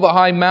earth, and all the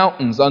high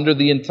mountains under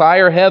the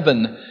entire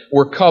heaven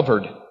were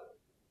covered.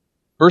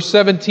 Verse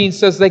 17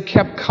 says they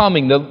kept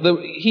coming. The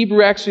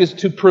Hebrew actually is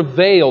to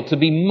prevail, to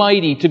be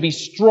mighty, to be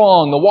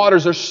strong. The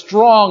waters are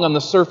strong on the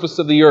surface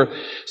of the earth.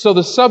 So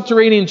the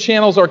subterranean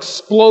channels are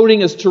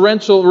exploding as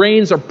torrential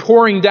rains are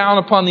pouring down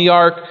upon the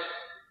ark.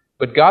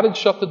 But God had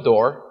shut the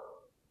door.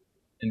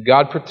 And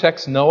God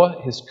protects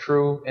Noah, his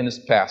crew, and his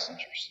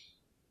passengers.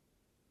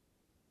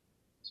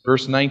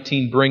 Verse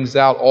 19 brings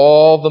out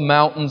all the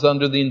mountains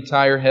under the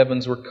entire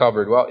heavens were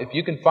covered. Well, if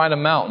you can find a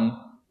mountain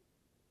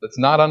that's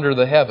not under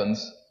the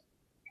heavens,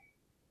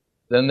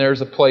 then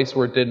there's a place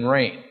where it didn't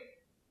rain.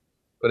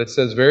 But it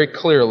says very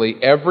clearly,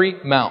 every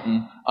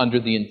mountain under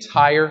the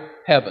entire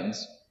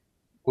heavens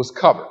was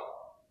covered.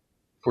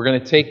 If we're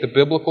going to take the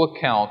biblical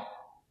account,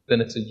 then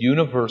it's a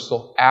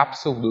universal,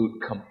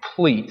 absolute,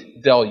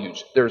 complete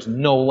deluge. There's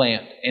no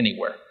land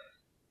anywhere.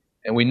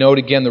 And we note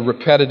again the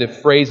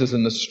repetitive phrases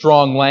and the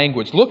strong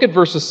language. Look at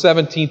verses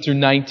 17 through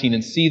 19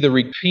 and see the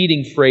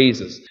repeating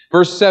phrases.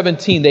 Verse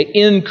 17, they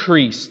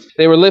increased.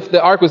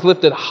 The ark was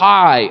lifted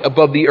high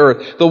above the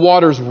earth. The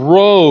waters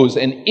rose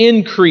and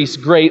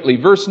increased greatly.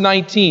 Verse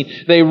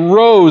 19, they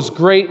rose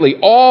greatly.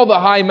 All the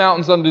high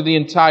mountains under the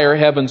entire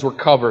heavens were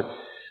covered.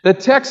 The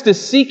text is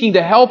seeking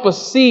to help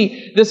us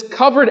see this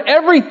covered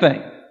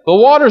everything. The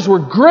waters were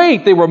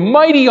great. They were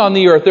mighty on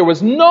the earth. There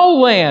was no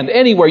land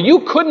anywhere.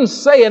 You couldn't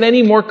say it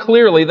any more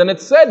clearly than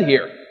it's said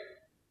here.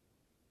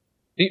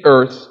 The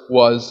earth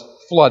was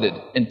flooded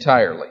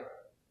entirely.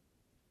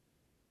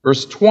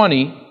 Verse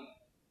 20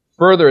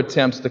 further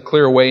attempts to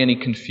clear away any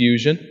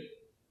confusion.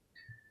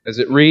 As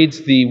it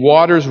reads, the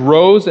waters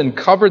rose and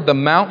covered the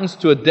mountains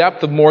to a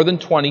depth of more than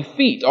 20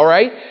 feet. All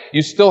right?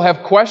 You still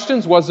have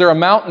questions? Was there a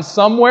mountain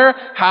somewhere?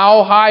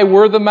 How high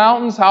were the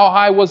mountains? How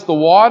high was the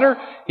water?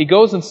 He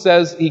goes and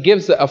says, he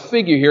gives a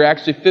figure here,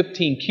 actually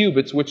 15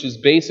 cubits, which is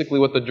basically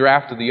what the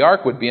draft of the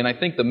ark would be. And I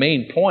think the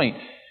main point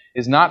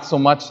is not so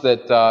much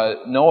that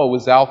Noah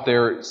was out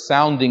there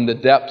sounding the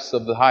depths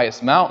of the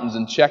highest mountains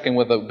and checking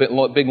with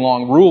a big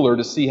long ruler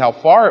to see how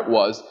far it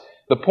was.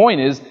 The point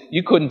is,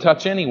 you couldn't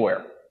touch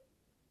anywhere.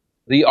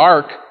 The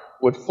ark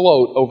would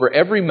float over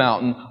every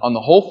mountain on the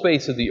whole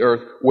face of the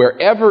earth,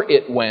 wherever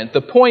it went.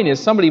 The point is,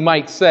 somebody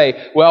might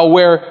say, well,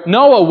 where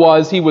Noah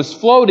was, he was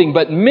floating,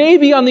 but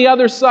maybe on the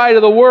other side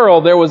of the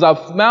world there was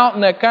a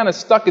mountain that kind of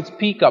stuck its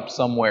peak up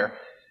somewhere.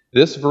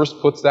 This verse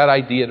puts that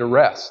idea to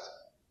rest.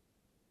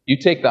 You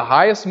take the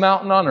highest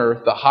mountain on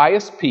earth, the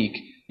highest peak,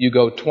 you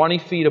go 20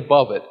 feet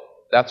above it,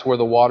 that's where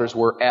the waters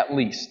were at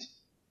least,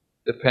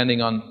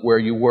 depending on where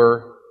you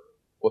were,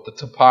 what the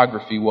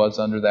topography was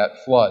under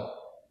that flood.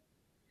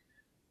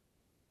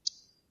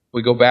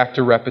 We go back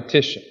to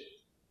repetition.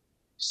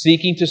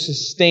 Seeking to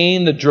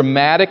sustain the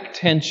dramatic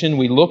tension,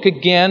 we look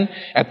again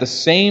at the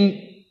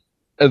same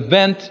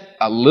event,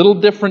 a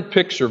little different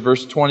picture,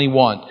 verse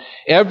 21.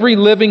 Every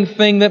living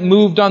thing that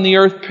moved on the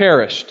earth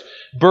perished.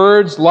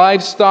 Birds,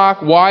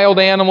 livestock, wild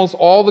animals,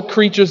 all the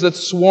creatures that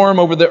swarm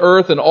over the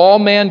earth, and all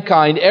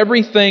mankind,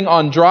 everything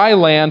on dry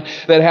land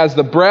that has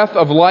the breath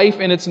of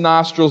life in its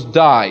nostrils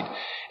died.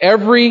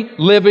 Every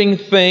living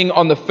thing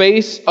on the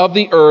face of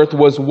the earth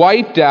was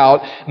wiped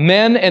out.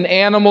 Men and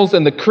animals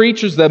and the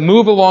creatures that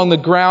move along the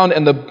ground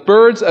and the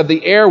birds of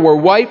the air were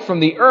wiped from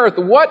the earth.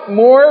 What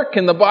more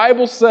can the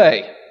Bible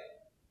say?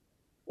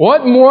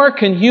 What more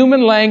can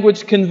human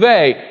language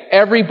convey?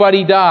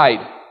 Everybody died.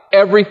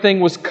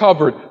 Everything was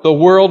covered. The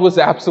world was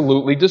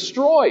absolutely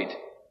destroyed.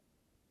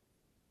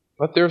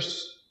 But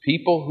there's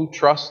people who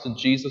trust in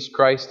Jesus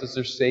Christ as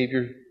their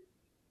Savior.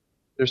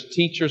 There's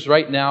teachers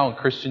right now in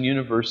Christian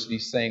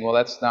universities saying, well,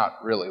 that's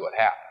not really what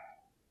happened.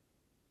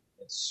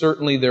 And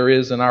certainly there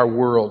is in our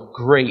world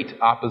great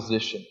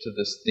opposition to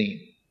this theme.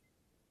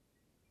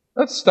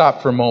 Let's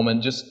stop for a moment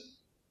and just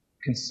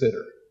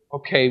consider.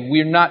 Okay,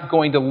 we're not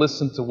going to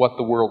listen to what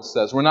the world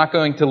says. We're not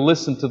going to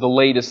listen to the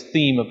latest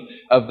theme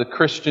of the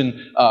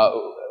Christian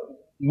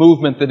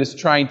movement that is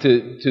trying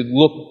to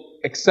look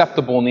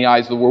acceptable in the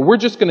eyes of the world. We're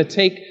just going to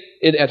take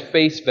it at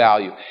face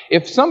value.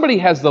 If somebody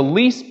has the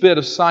least bit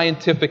of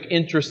scientific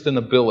interest and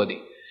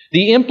ability,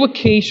 the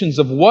implications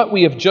of what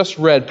we have just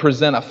read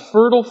present a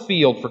fertile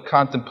field for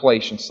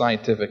contemplation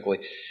scientifically.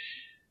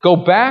 Go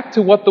back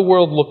to what the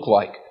world looked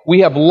like. We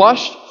have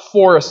lush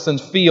forests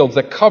and fields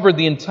that covered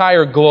the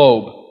entire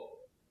globe.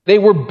 They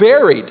were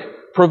buried,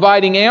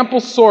 providing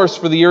ample source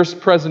for the Earth's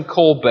present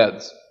coal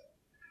beds.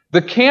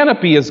 The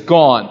canopy is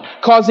gone,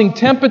 causing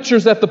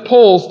temperatures at the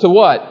poles to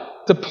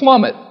what? To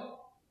plummet.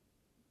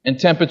 And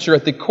temperature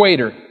at the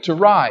equator to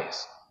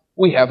rise.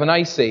 We have an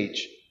ice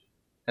age.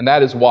 And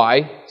that is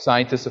why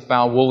scientists have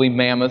found woolly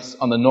mammoths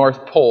on the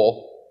North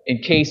Pole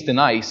encased in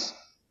ice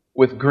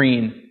with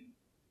green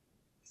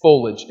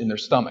foliage in their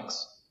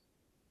stomachs.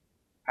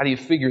 How do you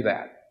figure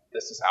that?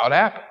 This is how it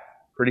happened.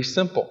 Pretty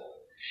simple.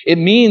 It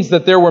means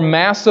that there were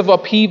massive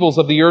upheavals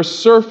of the Earth's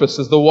surface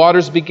as the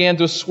waters began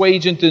to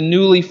assuage into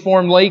newly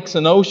formed lakes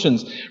and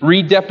oceans,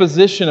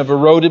 redeposition of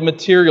eroded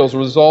materials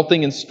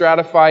resulting in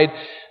stratified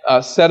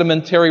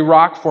sedimentary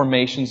rock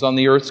formations on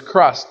the Earth's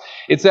crust.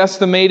 It's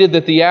estimated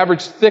that the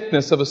average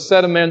thickness of a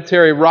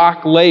sedimentary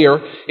rock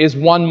layer is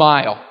 1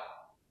 mile.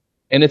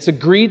 And it's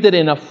agreed that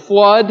in a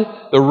flood,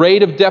 the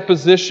rate of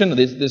deposition,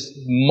 this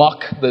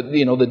muck,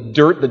 the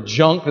dirt, the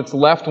junk that's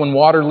left when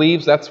water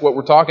leaves, that's what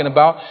we're talking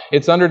about.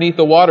 It's underneath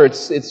the water.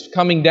 It's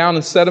coming down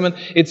in sediment.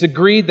 It's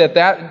agreed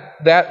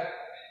that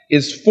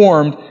is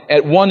formed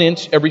at 1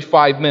 inch every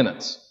 5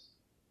 minutes,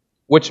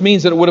 which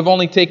means that it would have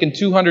only taken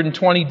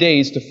 220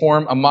 days to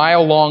form a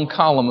mile-long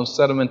column of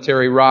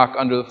sedimentary rock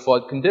under the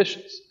flood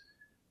conditions.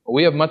 But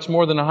we have much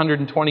more than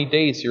 120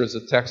 days here, as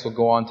the text will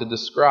go on to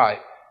describe.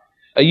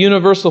 A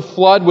universal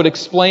flood would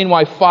explain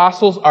why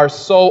fossils are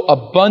so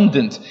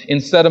abundant in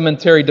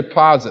sedimentary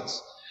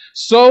deposits.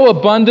 So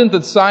abundant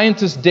that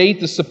scientists date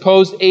the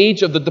supposed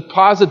age of the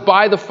deposit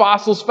by the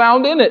fossils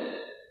found in it.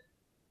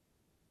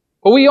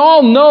 But we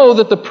all know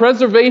that the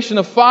preservation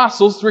of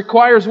fossils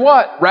requires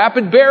what?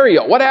 Rapid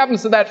burial. What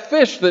happens to that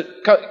fish that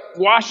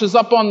washes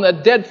up on the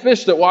dead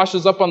fish that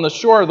washes up on the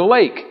shore of the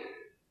lake?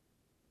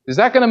 Is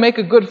that going to make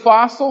a good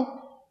fossil?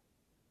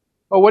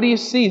 Well, what do you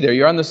see there?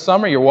 You're on the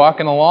summer, you're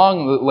walking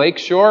along the lake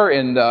shore,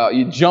 and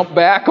you jump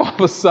back. All of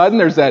a sudden,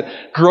 there's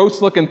that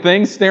gross-looking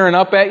thing staring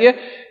up at you.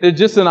 There's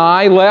just an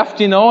eye left,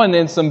 and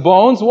then some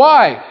bones.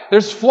 Why?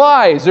 There's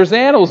flies, there's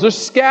animals,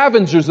 there's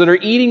scavengers that are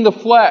eating the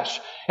flesh.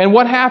 And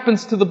what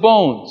happens to the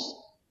bones?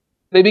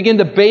 They begin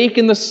to bake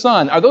in the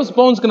sun. Are those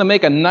bones going to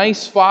make a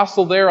nice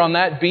fossil there on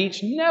that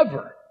beach?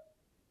 Never.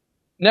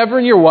 Never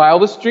in your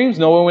wildest dreams.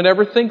 No one would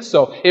ever think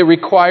so. It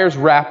requires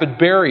rapid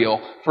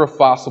burial for a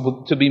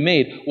fossil to be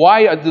made.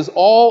 Why does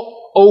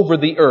all over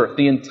the earth,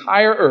 the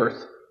entire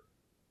earth,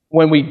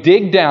 when we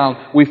dig down,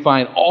 we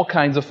find all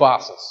kinds of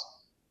fossils?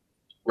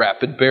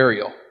 Rapid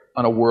burial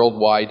on a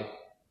worldwide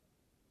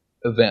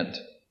event.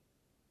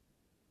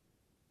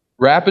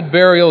 Rapid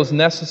burial is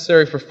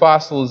necessary for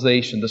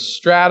fossilization. The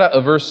strata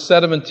of Earth's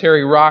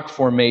sedimentary rock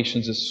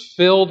formations is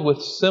filled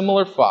with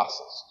similar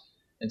fossils.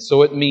 And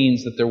so it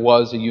means that there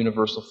was a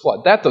universal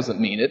flood. That doesn't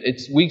mean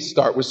it. We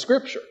start with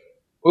Scripture.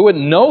 We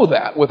wouldn't know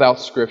that without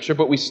Scripture,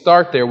 but we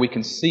start there, we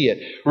can see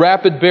it.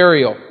 Rapid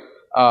burial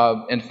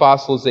and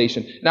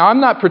fossilization. Now, I'm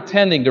not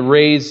pretending to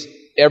raise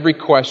every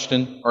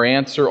question or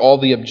answer all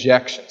the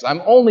objections.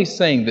 I'm only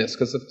saying this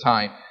because of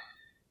time.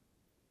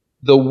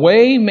 The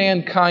way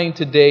mankind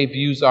today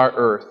views our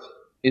earth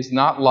is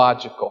not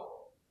logical.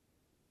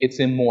 It's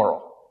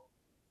immoral.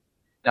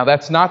 Now,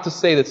 that's not to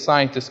say that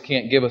scientists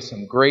can't give us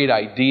some great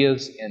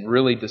ideas and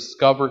really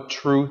discover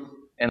truth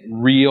and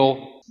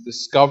real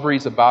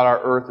discoveries about our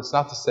earth. It's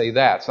not to say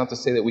that. It's not to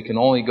say that we can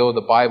only go to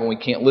the Bible and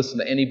we can't listen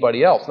to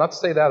anybody else. It's not to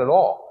say that at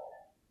all.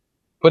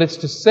 But it's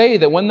to say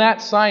that when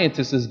that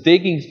scientist is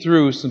digging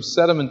through some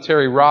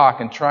sedimentary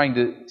rock and trying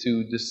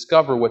to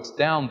discover what's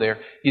down there,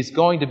 he's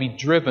going to be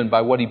driven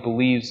by what he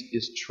believes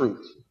is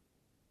truth.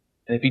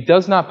 And if he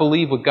does not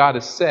believe what God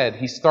has said,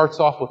 he starts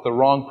off with the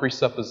wrong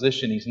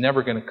presupposition. He's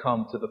never going to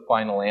come to the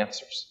final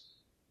answers.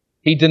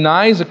 He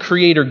denies a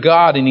creator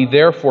God, and he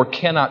therefore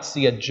cannot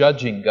see a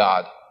judging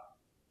God.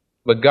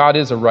 But God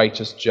is a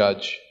righteous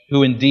judge,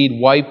 who indeed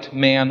wiped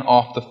man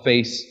off the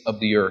face of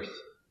the earth.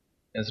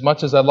 As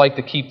much as I'd like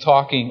to keep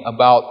talking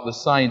about the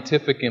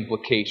scientific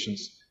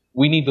implications,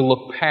 we need to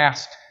look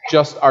past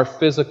just our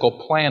physical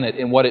planet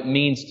and what it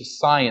means to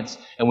science,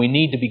 and we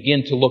need to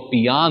begin to look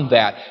beyond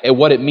that at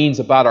what it means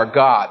about our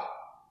God.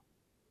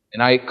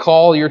 And I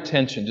call your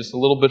attention just a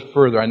little bit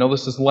further. I know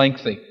this is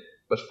lengthy,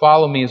 but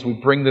follow me as we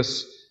bring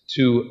this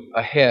to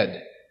a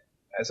head,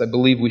 as I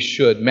believe we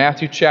should.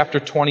 Matthew chapter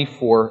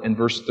 24 and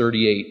verse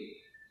 38.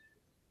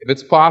 If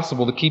it's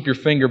possible to keep your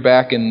finger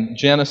back in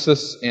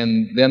Genesis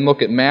and then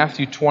look at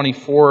Matthew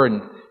 24,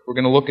 and we're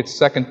going to look at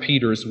 2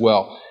 Peter as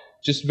well.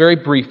 Just very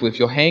briefly, if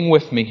you'll hang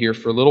with me here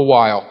for a little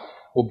while,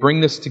 we'll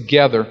bring this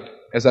together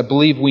as I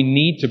believe we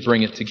need to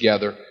bring it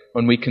together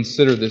when we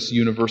consider this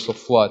universal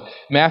flood.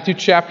 Matthew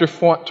chapter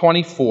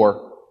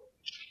 24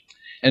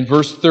 and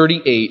verse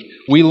 38,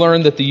 we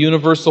learn that the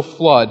universal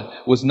flood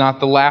was not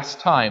the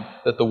last time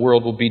that the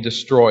world will be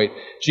destroyed.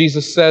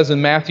 Jesus says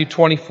in Matthew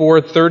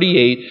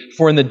 24:38,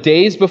 "For in the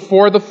days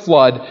before the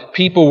flood,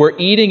 people were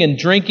eating and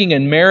drinking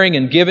and marrying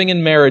and giving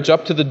in marriage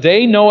up to the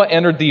day Noah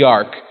entered the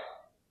ark.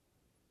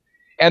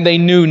 And they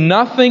knew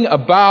nothing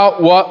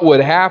about what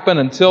would happen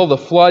until the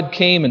flood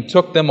came and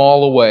took them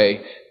all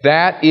away.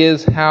 That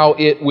is how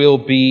it will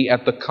be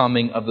at the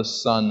coming of the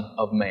Son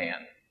of Man."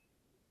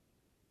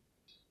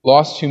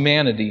 Lost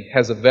humanity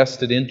has a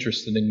vested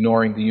interest in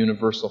ignoring the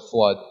universal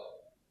flood.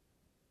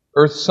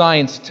 Earth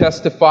science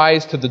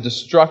testifies to the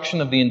destruction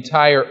of the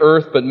entire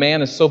earth, but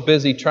man is so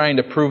busy trying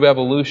to prove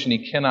evolution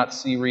he cannot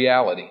see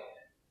reality.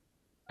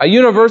 A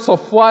universal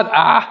flood,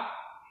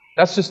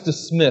 that's just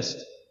dismissed.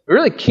 We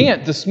really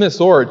can't dismiss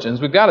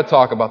origins. We've got to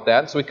talk about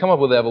that. So we come up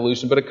with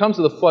evolution. But it comes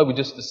to the flood, we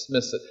just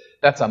dismiss it.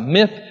 That's a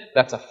myth.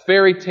 That's a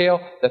fairy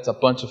tale. That's a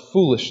bunch of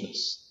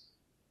foolishness.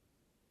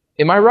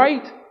 Am I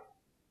right?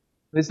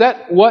 Is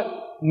that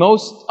what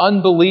most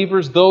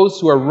unbelievers, those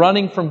who are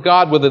running from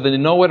God, whether they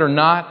know it or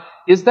not,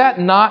 is that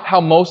not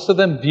how most of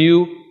them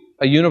view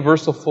a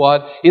universal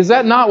flood? Is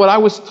that not what I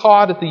was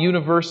taught at the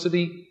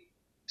university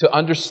to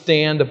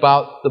understand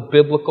about the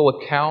biblical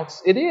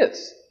accounts? It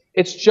is.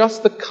 It's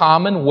just the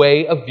common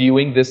way of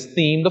viewing this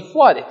theme, the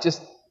flood.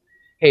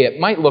 It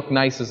might look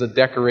nice as a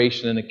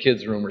decoration in a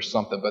kid's room or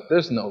something, but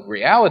there's no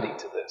reality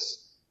to this.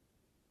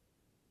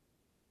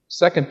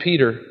 2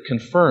 Peter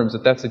confirms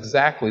that that's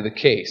exactly the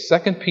case.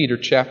 2 Peter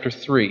chapter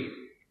 3.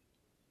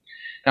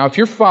 Now, if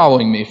you're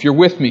following me, if you're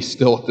with me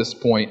still at this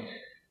point,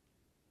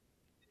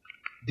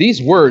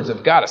 these words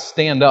have got to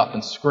stand up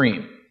and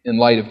scream in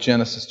light of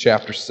Genesis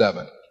chapter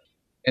 7.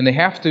 And they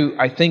have to,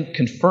 I think,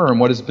 confirm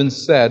what has been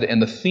said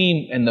and the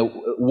theme and the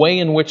way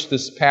in which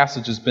this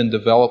passage has been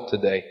developed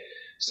today.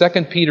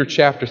 2 Peter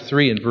chapter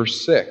 3 and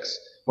verse 6,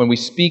 when we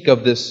speak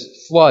of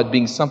this flood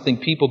being something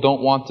people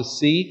don't want to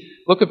see,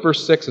 look at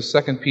verse 6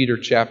 of 2 Peter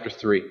chapter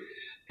 3.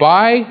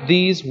 By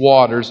these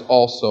waters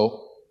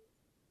also,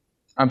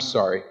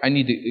 I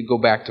need to go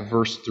back to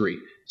verse 3.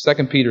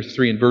 2 Peter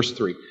 3 and verse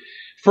 3.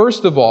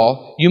 First of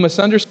all, you must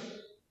understand